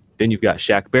 Then you've got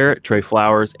Shaq Barrett, Trey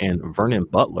Flowers, and Vernon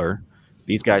Butler.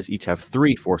 These guys each have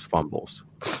 3 forced fumbles.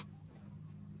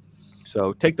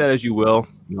 So take that as you will.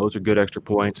 Those are good extra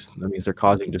points. That means they're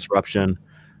causing disruption.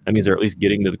 That means they're at least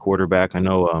getting to the quarterback. I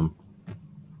know,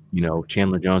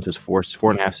 Chandler Jones has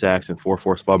 4.5 sacks and 4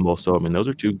 forced fumbles. So I mean, those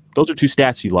are two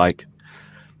stats you like.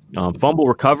 Fumble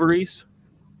recoveries.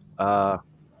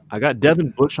 I got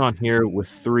Devin Bush on here with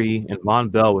 3 and Von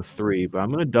Bell with 3, but I'm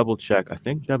going to double check. I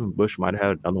think Devin Bush might have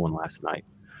had another one last night.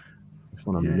 I just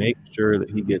want to make sure that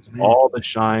he gets all the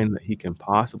shine that he can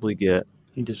possibly get.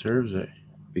 He deserves it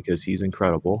because he's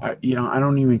incredible. I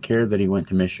don't even care that he went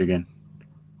to Michigan.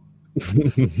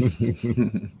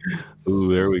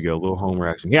 Ooh, there we go. A little home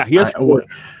reaction. Yeah, he has 4.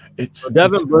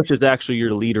 Devin Bush is actually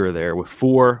your leader there with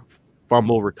 4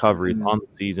 fumble recoveries on the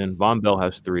season. Von Bell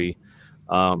has 3.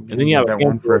 And then you have that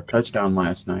one for a touchdown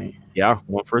last night. Yeah,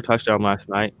 one for a touchdown last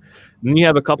night. And then you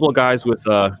have a couple of guys with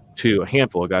 2, a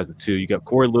handful of guys with 2. You got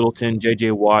Corey Littleton,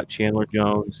 J.J. Watt, Chandler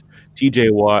Jones,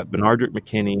 T.J. Watt, Benardrick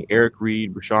McKinney, Eric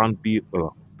Reed, Rashad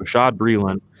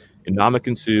Breeland,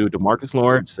 Ndamukong Suh, DeMarcus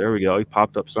Lawrence. There we go. He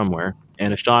popped up somewhere.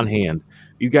 And Ashawn Hand.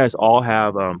 You guys all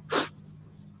have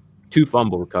 2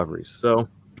 fumble recoveries. So,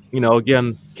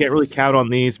 again, can't really count on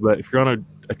these, but if you're on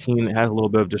a team that has a little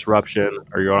bit of disruption,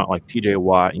 or you're on like TJ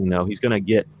Watt, he's going to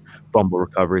get fumble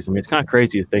recoveries. I mean, it's kind of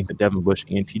crazy to think that Devin Bush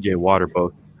and TJ Watt are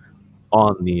both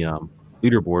on the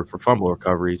leaderboard for fumble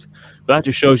recoveries. But that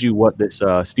just shows you what this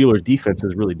Steelers defense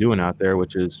is really doing out there,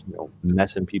 which is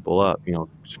messing people up,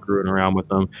 screwing around with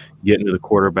them, getting to the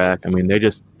quarterback. I mean,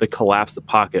 they collapse the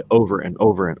pocket over and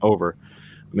over and over.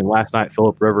 I mean, last night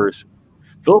Phillip Rivers,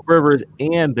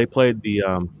 and they played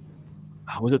the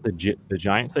was it the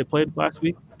Giants they played last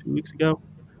week, 2 weeks ago?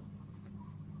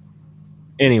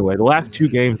 Anyway, the last 2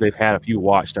 games they've had, if you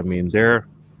watched, I mean, they're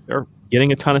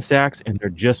getting a ton of sacks, and they're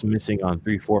just missing on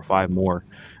 3, 4, 5 more.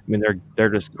 I mean, they're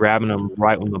just grabbing them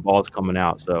right when the ball's coming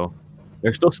out. So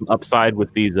there's still some upside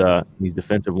with these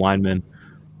defensive linemen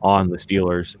on the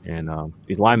Steelers, and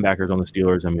these linebackers on the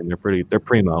Steelers. I mean, they're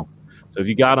primo. So if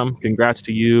you got them, congrats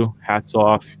to you. Hats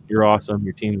off. You're awesome.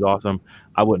 Your team's awesome.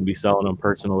 I wouldn't be selling them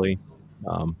personally.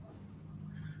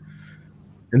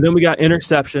 And then we got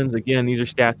interceptions. Again, these are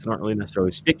stats that aren't really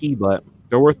necessarily sticky, but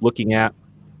they're worth looking at.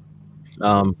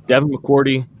 Devin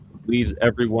McCourty leads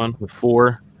everyone with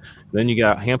 4. Then you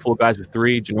got a handful of guys with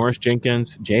 3. Janoris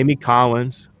Jenkins, Jamie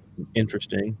Collins.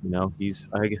 Interesting. He's,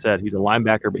 like I said, he's a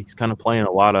linebacker, but he's kind of playing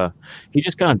he's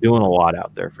just kind of doing a lot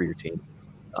out there for your team.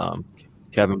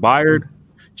 Kevin Byard,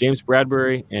 James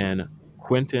Bradbury, and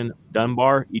Quentin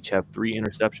Dunbar each have 3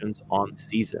 interceptions on the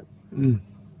season.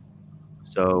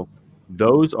 So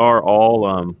those are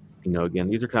all, again,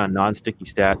 these are kind of non-sticky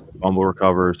stats: fumble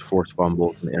recovers, forced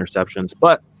fumbles, and interceptions.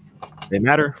 But they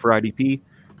matter for IDP.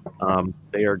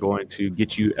 They are going to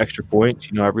get you extra points.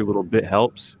 Every little bit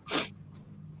helps.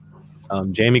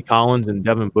 Jamie Collins and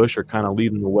Devin Bush are kind of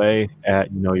leading the way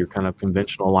at, your kind of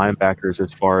conventional linebackers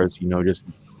as far as, just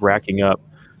racking up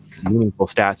meaningful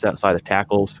stats outside of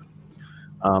tackles.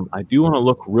 I do want to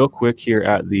look real quick here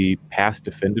at the pass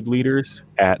defended leaders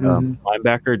at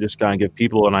linebacker, just kind of give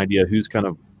people an idea who's kind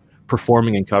of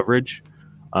performing in coverage.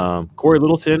 Corey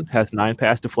Littleton has 9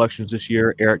 pass deflections this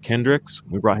year. Eric Kendricks,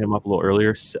 we brought him up a little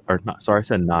earlier, I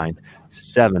said 9.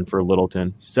 7 for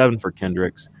Littleton, 7 for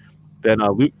Kendricks. Then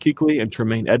Luke Kuechly and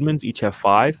Tremaine Edmonds each have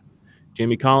 5.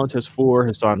 Jamie Collins has 4.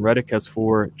 Hassan Reddick has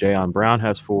 4. Jayon Brown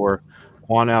has 4.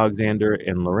 Quan Alexander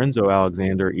and Lorenzo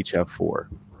Alexander each have 4.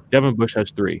 Devin Bush has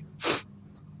 3.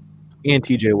 And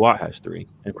TJ Watt has 3.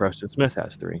 And Preston Smith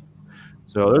has 3.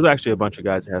 So there's actually a bunch of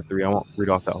guys that have 3. I won't read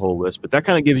off that whole list, but that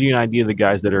kind of gives you an idea of the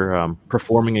guys that are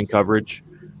performing in coverage,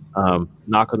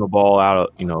 knocking the ball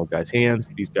out of guys' hands.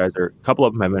 These guys a couple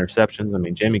of them have interceptions. I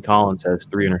mean, Jamie Collins has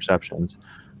 3 interceptions.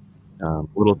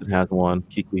 Littleton has 1.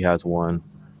 Kuechly has 1.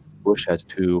 Bush has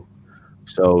 2.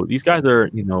 So these guys are,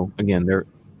 again,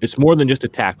 it's more than just a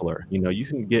tackler. You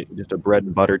can get just a bread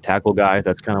and butter tackle guy.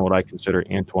 That's kind of what I consider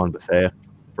Antoine Bethea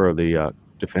for the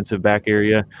defensive back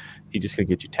area. He's just going to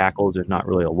get you tackles. There's not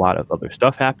really a lot of other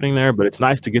stuff happening there, but it's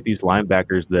nice to get these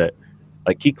linebackers that,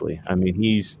 like Kuechly. I mean,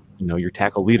 he's, your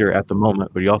tackle leader at the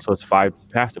moment, but he also has 5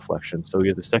 pass deflections. So he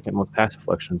has the second most pass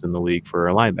deflections in the league for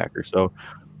a linebacker. So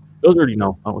those are,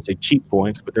 I won't say cheap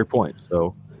points, but they're points.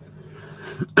 So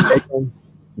take them,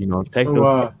 take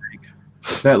them.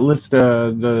 That list,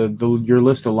 your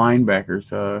list of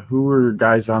linebackers, who were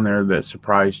guys on there that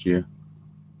surprised you?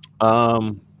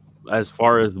 as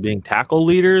far as being tackle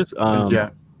leaders,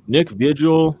 Yeah. Nick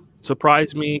Vigil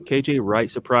surprised me. KJ Wright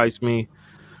surprised me.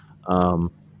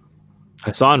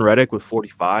 Hassan Reddick with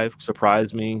 45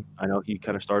 surprised me. I know he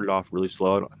kind of started off really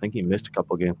slow. I think he missed a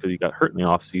couple of games because he got hurt in the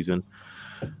offseason.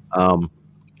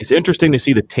 It's interesting to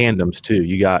see the tandems, too.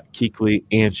 You got Kuechly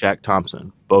and Shaq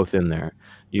Thompson both in there.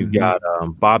 You've got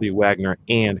Bobby Wagner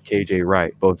and KJ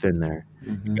Wright both in there.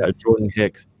 You've got Jordan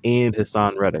Hicks and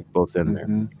Hassan Reddick both in there.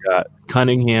 You've got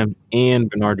Cunningham and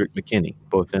Bernardrick McKinney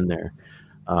both in there.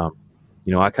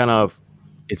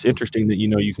 It's interesting that,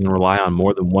 you can rely on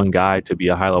more than one guy to be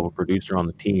a high-level producer on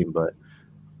the team, but,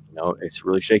 it's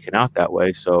really shaken out that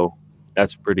way. So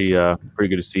that's pretty good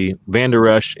to see. Van Der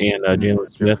Esch and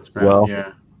Jalen Smith as well.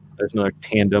 Yeah. There's another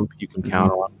tandem you can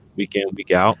count on week in,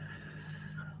 week out.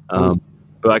 But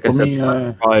like I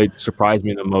said, probably surprised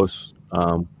me the most,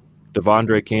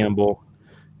 Devondre Campbell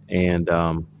and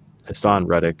Hassan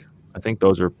Reddick. I think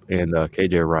those are, and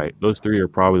KJ Wright. Those three are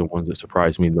probably the ones that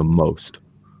surprised me the most.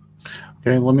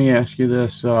 Okay, let me ask you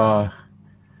this. What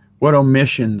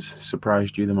omissions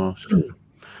surprised you the most?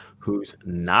 Who's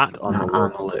not on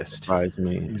the list surprised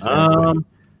me. Exactly.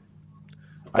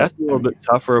 That's a little bit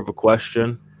tougher of a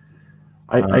question.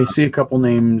 I see a couple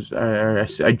names.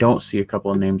 I don't see a couple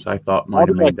of names I thought might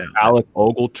have made that. Alec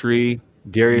Ogletree,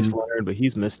 Darius Leonard, but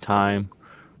he's missed time.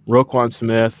 Roquan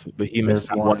Smith, but he missed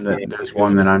time. There's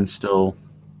one that I'm still.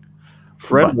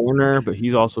 Fred Warner, but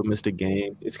he's also missed a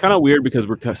game. It's kind of weird because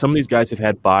some of these guys have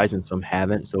had buys and some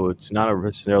haven't, so it's not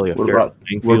necessarily a fair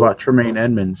playing field. What about Tremaine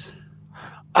Edmonds?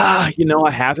 I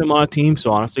have him on a team,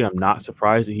 so honestly, I'm not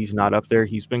surprised that he's not up there.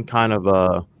 He's been kind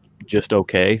of just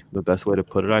okay, the best way to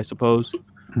put it, I suppose.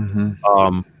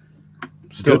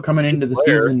 Still coming into the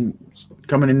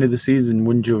season,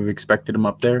 wouldn't you have expected him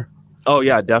up there? Oh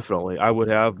yeah, definitely, I would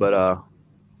have, but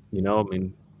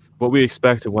what we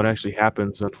expect and what actually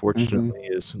happens, unfortunately,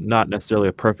 is not necessarily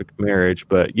a perfect marriage.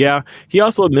 But yeah, he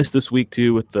also missed this week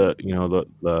too with the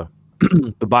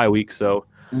the bye week. So,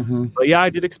 but yeah, I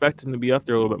did expect him to be up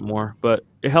there a little bit more. But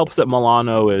it helps that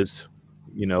Milano is,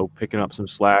 picking up some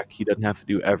slack. He doesn't have to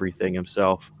do everything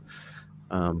himself.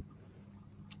 And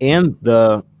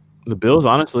the Bills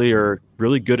honestly are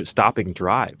really good at stopping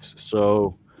drives.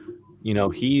 So,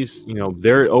 he's,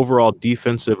 their overall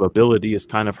defensive ability is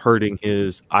kind of hurting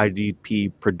his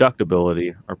IDP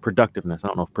productability or productiveness. I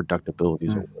don't know if productability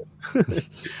is a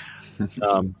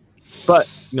word. But,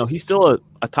 he's still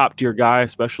a top-tier guy,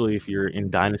 especially if you're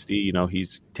in Dynasty.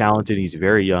 He's talented. He's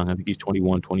very young. I think he's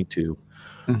 21, 22.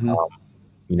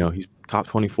 He's top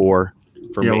 24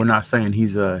 for me. We're not saying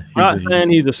he's a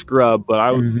scrub, but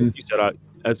I would think you said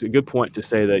that's a good point to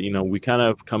say that, we kind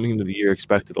of coming into the year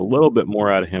expected a little bit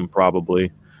more out of him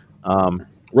probably.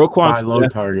 Roquan Smith, low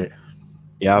target.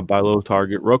 Yeah, by low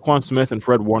target. Roquan Smith and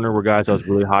Fred Warner were guys I was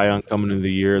really high on coming into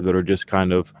the year that are just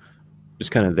kind of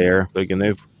there. But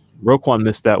again, Roquan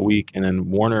missed that week, and then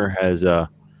Warner has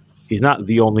he's not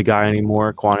the only guy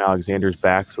anymore. Quan Alexander's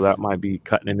back, so that might be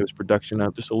cutting into his production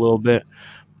up just a little bit.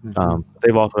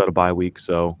 They've also had a bye week,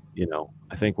 so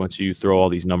I think once you throw all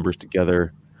these numbers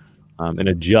together and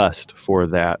adjust for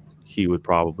that,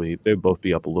 they'd both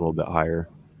be up a little bit higher.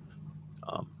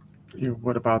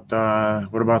 What about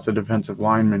the defensive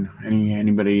linemen?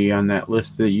 Anybody on that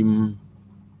list that you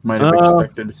might have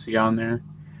expected to see on there?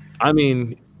 I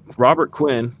mean, Robert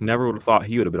Quinn, never would have thought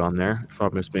he would have been on there, if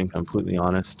I'm just being completely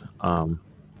honest.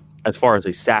 As far as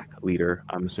a sack leader,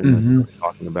 I'm assuming we're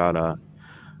talking about.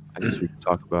 I guess we could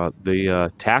talk about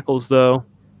the tackles, though.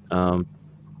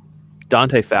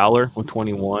 Dante Fowler with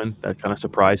 21, that kind of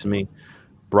surprised me.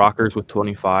 Brockers with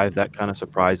 25, that kind of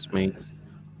surprised me.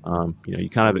 You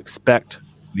kind of expect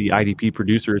the IDP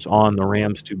producers on the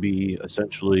Rams to be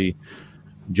essentially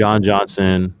John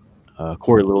Johnson,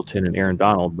 Corey Littleton, and Aaron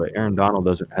Donald, but Aaron Donald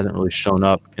hasn't really shown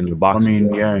up in the box. I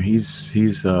mean, yeah, he's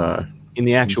in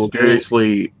the actual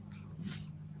seriously.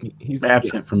 He's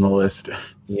absent from the list.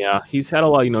 Yeah, he's had a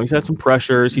lot. He's had some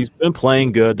pressures. He's been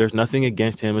playing good. There's nothing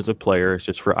against him as a player. It's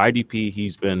just for IDP,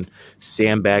 he's been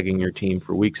sandbagging your team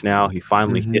for weeks now. He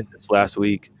finally hit this last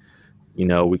week.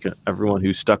 Everyone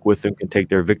who's stuck with him can take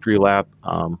their victory lap.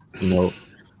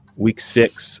 Week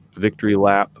 6 victory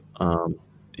lap.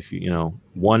 If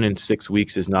 1 in 6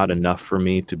 weeks is not enough for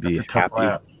me to be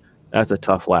happy. That's a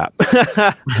tough lap.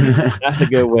 That's a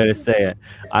good way to say it.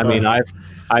 I mean,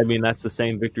 that's the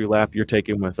same victory lap you're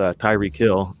taking with Tyreek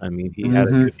Hill. I mean, he had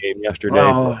a good game yesterday.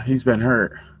 Well, he's been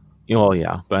hurt. Oh,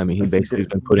 yeah. But, I mean, he basically has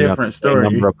been putting up the same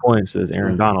number of points as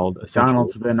Aaron Donald.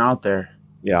 Donald's been out there.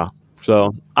 Yeah.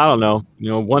 So, I don't know.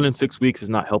 1 in 6 weeks is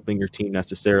not helping your team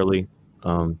necessarily.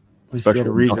 You should have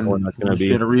a reason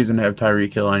to have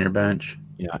Tyreek Hill on your bench.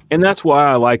 Yeah, and that's why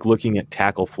I like looking at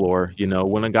tackle floor. You know,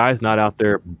 when a guy's not out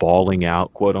there balling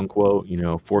out, quote unquote, you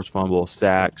know, forced fumble,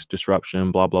 sacks,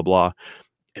 disruption, blah blah blah.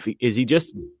 If he is he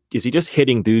just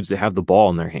hitting dudes that have the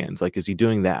ball in their hands? Like, is he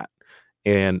doing that?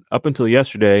 And up until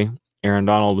yesterday, Aaron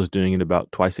Donald was doing it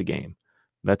about twice a game.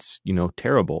 That's, you know,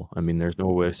 terrible. I mean, there's no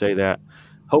way to say that.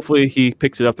 Hopefully he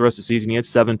picks it up the rest of the season. He had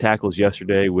 7 tackles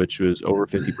yesterday, which was over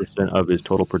 50% of his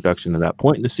total production at that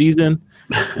point in the season.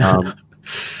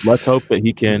 Let's hope that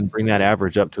he can bring that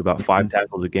average up to about 5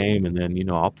 tackles a game, and then, you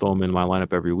know, I'll throw him in my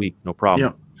lineup every week. No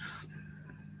problem.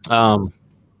 Yeah.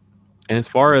 And as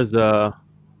far as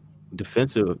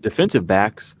defensive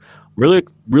backs,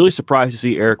 really surprised to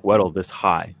see Eric Weddle this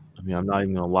high. I mean, I'm not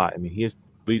even gonna lie. I mean, he is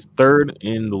third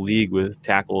in the league with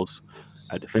tackles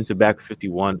at defensive back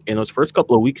 51. In those first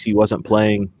couple of weeks, he wasn't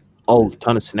playing a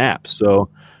ton of snaps, so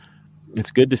it's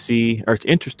good to see, or it's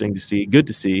interesting to see, good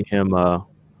to see him,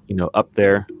 you know, up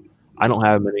there. I don't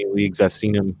have many leagues. I've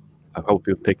seen him. I hope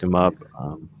you've picked him up.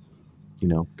 You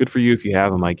know, good for you if you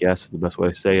have him, I guess is the best way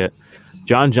to say it.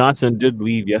 John Johnson did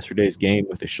leave yesterday's game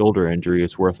with a shoulder injury.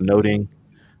 It's worth noting.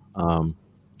 I'll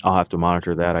have to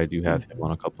monitor that. I do have him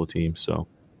on a couple of teams. So,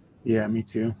 yeah, me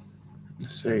too.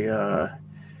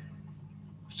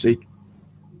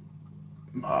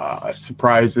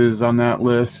 Surprises on that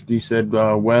list. You said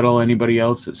Weddle. Anybody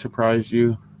else that surprised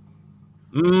you?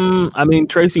 I mean,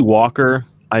 Tracy Walker.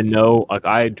 I know, like,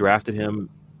 I drafted him.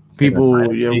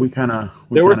 People, yeah, we kind of.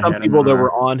 There were some people that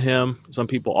were on him, some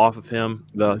people off of him.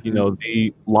 You know,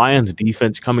 the Lions'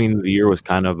 defense coming into the year was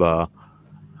kind of I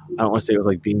don't want to say it was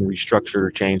like being restructured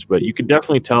or changed, but you could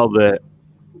definitely tell that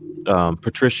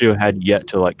Patricio had yet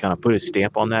to, like, kind of put his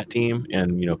stamp on that team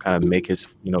and, you know, kind of make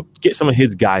his, you know, get some of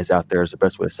his guys out there is the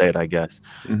best way to say it, I guess.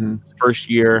 First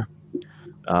year,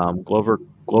 Glover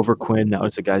Quinn, that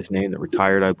was the guy's name that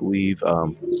retired, I believe.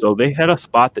 So they had a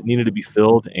spot that needed to be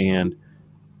filled, and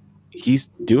he's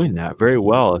doing that very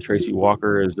well. Tracy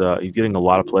Walker is he's getting a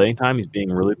lot of playing time. He's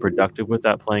being really productive with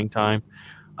that playing time.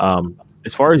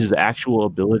 As far as his actual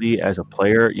ability as a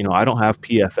player, you know, I don't have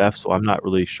PFF, so I'm not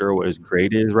really sure what his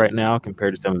grade is right now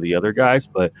compared to some of the other guys,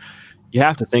 but you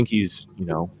have to think he's, you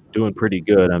know, doing pretty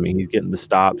good. I mean, he's getting the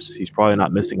stops. He's probably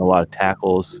not missing a lot of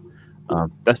tackles.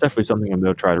 That's definitely something I'm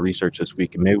going to try to research this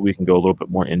week, and maybe we can go a little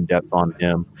bit more in depth on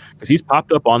him because he's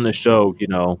popped up on this show, you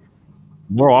know,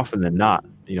 more often than not.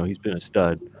 You know, he's been a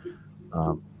stud,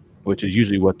 which is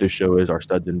usually what this show is, our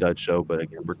Studs and Duds show. But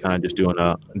again, we're kind of just doing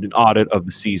an audit of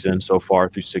the season so far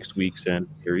through 6 weeks, and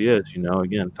here he is. You know,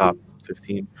 again, top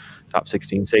 15, top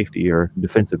 16 safety or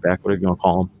defensive back, whatever you want to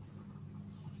call him.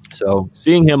 So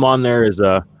seeing him on there is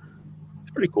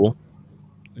it's pretty cool.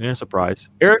 Yeah, surprise.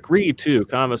 Eric Reed too,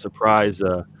 kind of a surprise.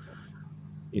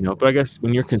 You know, but I guess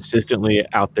when you're consistently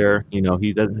out there, you know,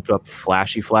 he doesn't put up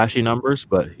flashy know,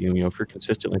 but you know, if you're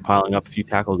consistently piling up a few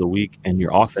tackles a week and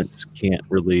your offense can't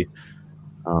really,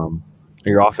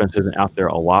 your offense isn't out there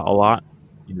a lot,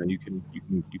 you know, you can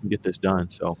get this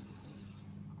done. So,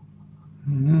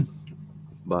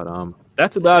 but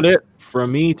that's about it for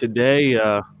me today.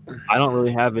 I don't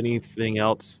really have anything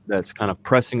else that's kind of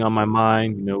pressing on my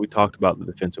mind. You know, we talked about the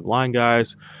defensive line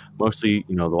guys, mostly,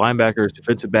 you know, the linebackers,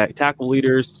 defensive back, tackle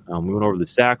leaders. We went over the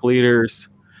sack leaders.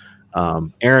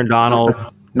 Aaron Donald.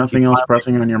 Nothing else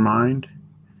pressing on your mind?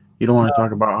 You don't want to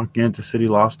talk about how Kansas City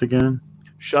lost again?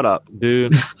 Shut up,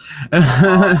 dude.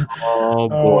 Oh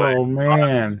boy. Oh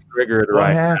man. Triggered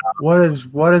right now. What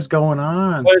is going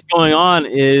on? What is going on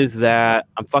is that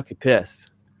I'm fucking pissed.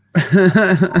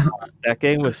 That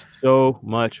game was so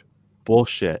much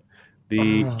bullshit.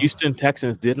 The Houston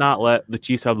Texans did not let the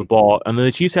Chiefs have the ball, and then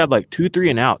the Chiefs had like 2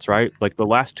 3-and-outs, right? Like the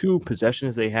last 2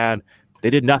 possessions they had, they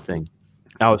did nothing.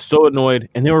 I was so annoyed,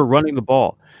 and they were running the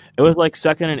ball. It was like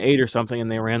 2nd and 8 or something, and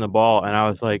they ran the ball, and I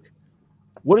was like,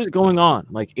 what is going on?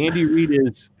 Like, Andy Reid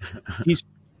he's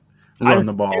running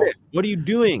the ball. What are you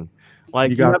doing?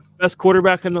 Like, you have the best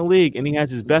quarterback in the league, and he has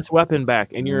his best weapon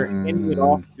back, and you're handing it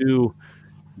off to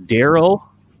Darryl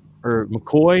or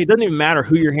McCoy. It doesn't even matter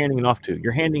who you're handing it off to.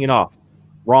 You're handing it off.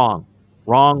 Wrong.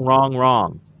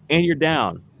 And you're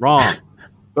down. Wrong.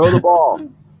 Throw the ball.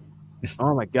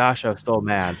 Oh, my gosh, I was so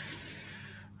mad.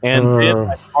 And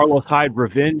then Carlos Hyde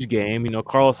revenge game. You know,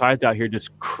 Carlos Hyde's out here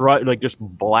just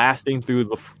blasting through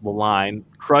the line,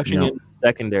 crushing in the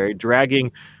secondary,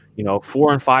 dragging, you know,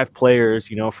 4 and 5 players,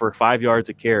 you know, for 5 yards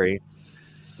of carry.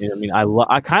 And I mean,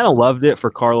 I kind of loved it for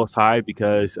Carlos Hyde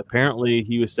because apparently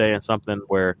he was saying something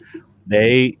where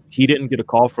he didn't get a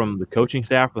call from the coaching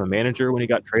staff or the manager when he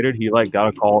got traded. He got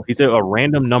a call. He said a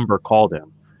random number called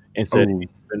him and said he'd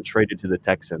been traded to the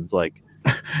Texans. Like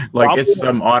it's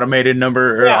some automated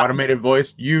number or automated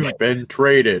voice. You've been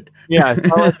traded. Yeah, it's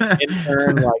not like an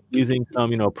intern like using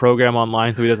some program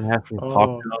online so he doesn't have to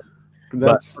talk to them.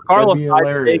 But for that'd Carlos be Hyde's sake,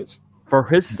 hilarious. for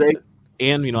his sake,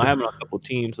 and having a couple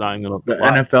teams, I'm gonna The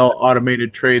lie. NFL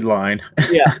automated trade line.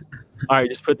 Yeah. All right,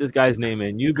 just put this guy's name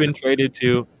in. You've been traded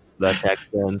to the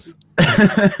Texans. Oh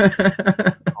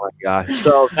my gosh!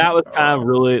 So that was kind of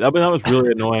really. That was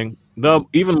really annoying. The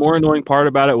even more annoying part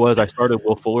about it was I started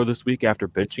Will Fuller this week after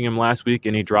benching him last week,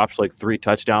 and he dropped like 3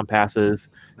 touchdown passes.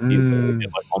 He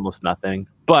did like almost nothing.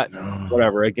 But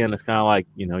whatever. Again, it's kind of like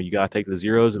you got to take the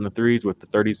 0s and the 3s with the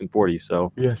 30s and 40s.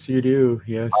 So yes, you do.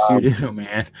 Yes, you do,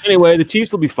 man. Anyway, the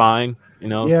Chiefs will be fine.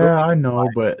 Yeah, I know,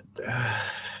 but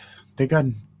they got.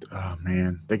 Oh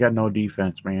man, they got no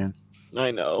defense, man.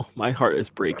 I know. My heart is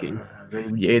breaking.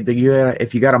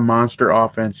 If you got a monster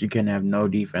offense, you can have no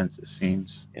defense, it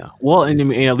seems. Yeah. Well, and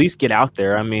at least get out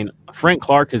there. I mean, Frank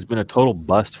Clark has been a total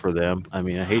bust for them. I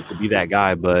mean, I hate to be that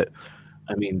guy, but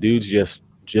I mean, dude's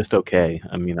just okay.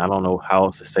 I mean, I don't know how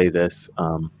else to say this.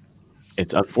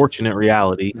 It's unfortunate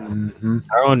reality.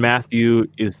 Tyrann Mathieu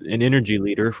is an energy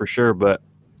leader for sure, but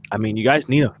I mean, you guys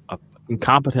need a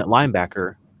competent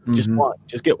linebacker.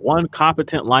 Just get one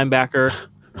competent linebacker.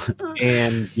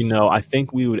 And I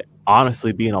think we would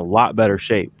honestly be in a lot better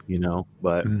shape,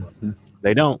 but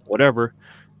they don't. Whatever.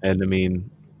 And I mean,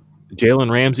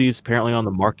 Jalen Ramsey's apparently on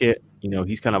the market.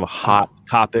 He's kind of a hot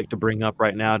topic to bring up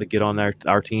right now to get on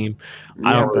our team.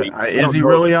 Is he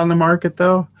really on the market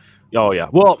though? Oh yeah.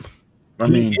 Well,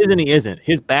 he is and he isn't.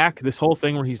 His back, this whole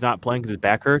thing where he's not playing because his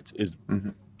back hurts is.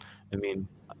 I mean,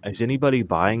 is anybody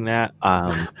buying that?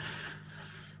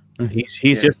 He's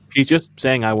just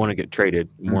saying I want to get traded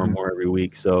more and more every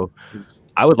week. So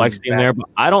I would like to see him there, but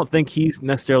I don't think he's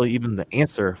necessarily even the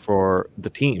answer for the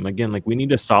team. Again, like we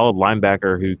need a solid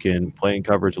linebacker who can play in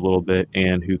coverage a little bit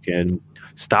and who can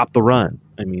stop the run.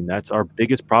 I mean, that's our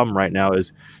biggest problem right now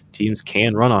is teams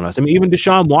can run on us. I mean, even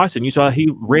Deshaun Watson, you saw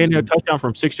he ran a touchdown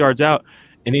from 6 yards out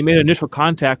and he made initial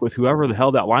contact with whoever the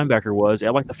hell that linebacker was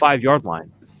at like the 5-yard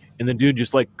line. And the dude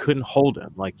just like couldn't hold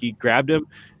him. Like he grabbed him.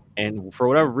 And for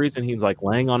whatever reason, he's like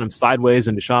laying on him sideways,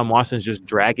 and Deshaun Watson's just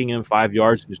dragging him 5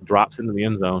 yards and just drops into the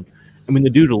end zone. I mean, the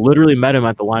dude literally met him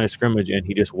at the line of scrimmage, and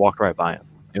he just walked right by him.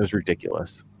 It was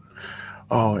ridiculous.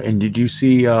 Oh, and did you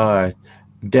see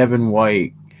Devin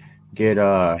White get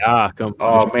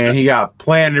man, he got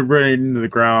planted right into the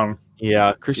ground.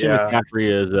 Yeah, Christian McCaffrey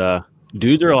is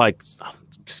dudes are like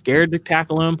scared to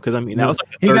tackle him because I mean that was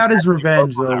like he got his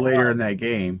revenge though later in that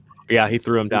game. Yeah, he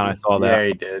threw him down. I saw that. Yeah,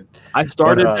 he did. I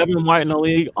started Devin White in the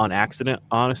league on accident,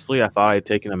 honestly. I thought I had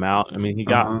taken him out. I mean, he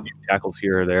got a few tackles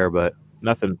here or there, but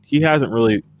nothing. He's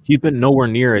been nowhere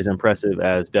near as impressive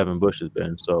as Devin Bush has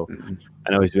been. So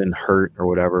I know he's been hurt or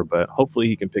whatever, but hopefully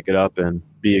he can pick it up and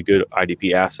be a good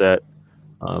IDP asset.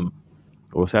 We'll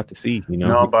just have to see,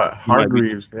 No, but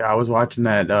Hargreaves, I was watching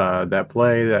that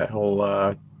play, that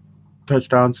whole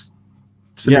touchdowns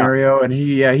scenario, and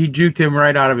he juked him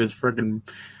right out of his freaking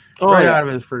out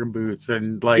of his freaking boots,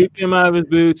 and like juked him out of his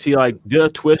boots. He like did a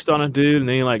twist on a dude, and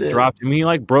then he like dropped him. He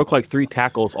like broke like 3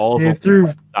 tackles, all of them threw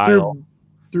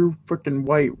freaking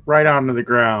White right onto the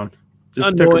ground.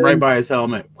 Just took him right by his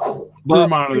helmet, threw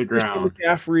him onto the ground.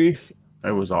 McCaffrey,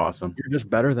 it was awesome. You're just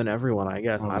better than everyone, I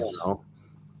guess. I don't know.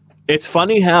 It's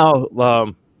funny how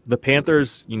the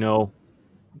Panthers, 2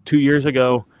 years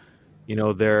ago,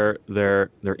 their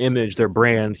image, their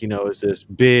brand, is this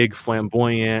big,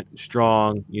 flamboyant,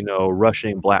 strong,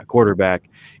 rushing black quarterback.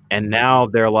 And now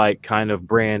their like kind of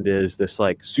brand is this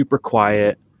like super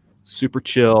quiet, super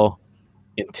chill,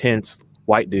 intense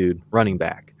white dude running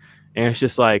back. And it's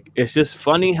just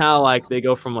funny how like they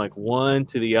go from like one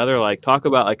to the other, like talk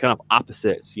about like kind of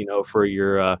opposites, for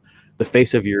your the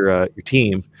face of your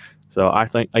team. So I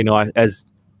think, as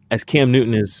Cam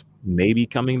Newton is maybe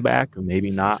coming back or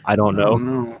maybe not, I don't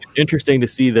know. It's interesting to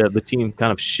see the team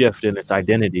kind of shift in its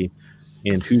identity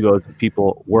and who those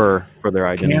people were for their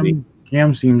identity.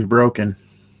 Cam seems broken.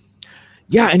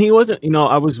 Yeah, and he wasn't,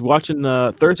 I was watching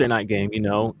the Thursday night game,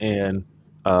 and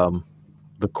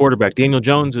the quarterback, Daniel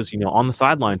Jones, is, on the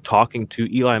sideline talking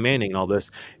to Eli Manning and all this.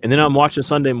 And then I'm watching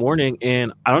Sunday morning,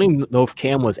 and I don't even know if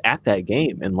Cam was at that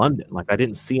game in London. Like, I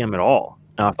didn't see him at all.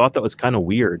 And I thought that was kind of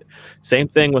weird. Same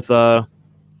thing with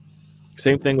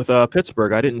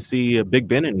Pittsburgh. I didn't see Big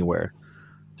Ben anywhere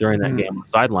during that game on the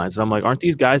sidelines. And I'm like, aren't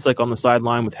these guys like on the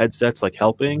sideline with headsets like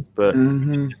helping? But I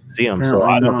didn't see them. So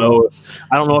I don't know.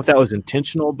 I don't know if that was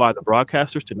intentional by the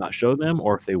broadcasters to not show them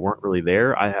or if they weren't really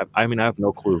there. I have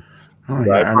no clue. Oh,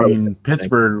 yeah. I mean,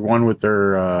 Pittsburgh won with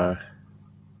their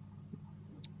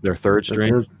third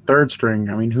string. Third string.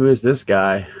 I mean, who is this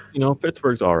guy?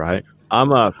 Pittsburgh's all right.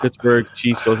 I'm a Pittsburgh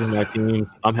Chiefs. Those are my teams.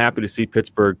 I'm happy to see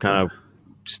Pittsburgh kind of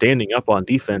standing up on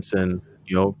defense. And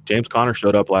James Conner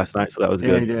showed up last night, so that was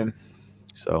good. He did.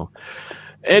 So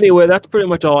anyway, that's pretty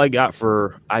much all I got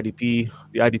for IDP,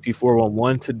 the IDP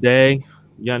 411 today.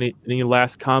 You got any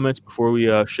last comments before we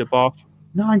ship off?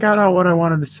 No, I got out what I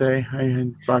wanted to say. I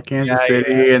had about Kansas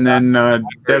City, and then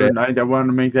Devin. I wanted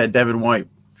to make that Devin White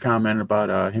comment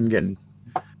about him getting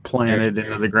planted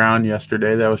into the ground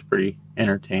yesterday. That was pretty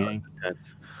entertaining.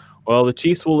 Well, the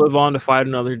Chiefs will live on to fight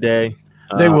another day.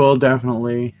 They will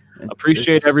definitely.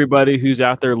 Appreciate everybody who's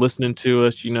out there listening to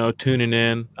us, tuning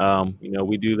in.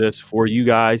 We do this for you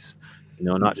guys,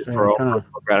 not just for our own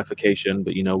gratification,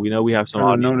 but, we know we have some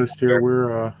audience. I noticed here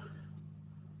we're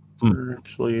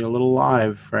actually a little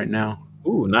live right now.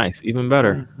 Ooh, nice. Even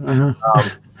better.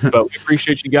 But we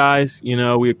appreciate you guys.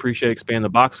 We appreciate Expand the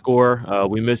Box Score.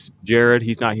 We missed Jared.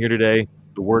 He's not here today.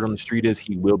 The word on the street is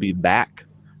he will be back.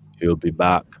 He'll be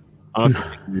back. I don't know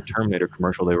if the Terminator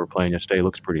commercial they were playing yesterday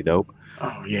looks pretty dope.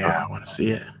 Oh, yeah. I want to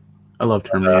see it. I love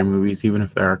Terminator movies, even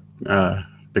if they're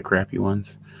the crappy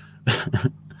ones.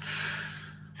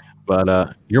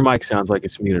 But your mic sounds like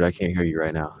it's muted. I can't hear you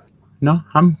right now. No,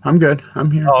 I'm good. I'm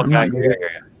here. Oh, okay. Yeah.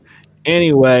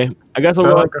 Anyway, I guess I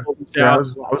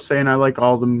was saying I like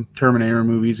all the Terminator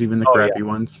movies, even the crappy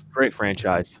ones. Great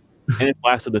franchise. And it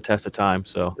lasted the test of time.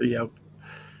 So yep.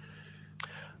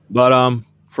 But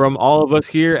from all of us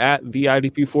here at the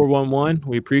IDP 411,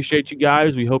 we appreciate you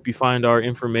guys. We hope you find our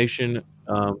information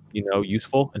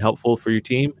useful and helpful for your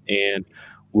team. And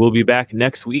we'll be back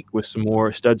next week with some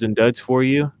more studs and duds for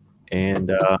you.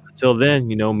 And until then,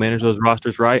 manage those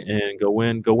rosters right and go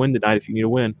win tonight if you need a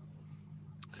win.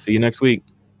 See you next week.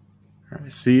 All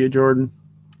right, see you, Jordan.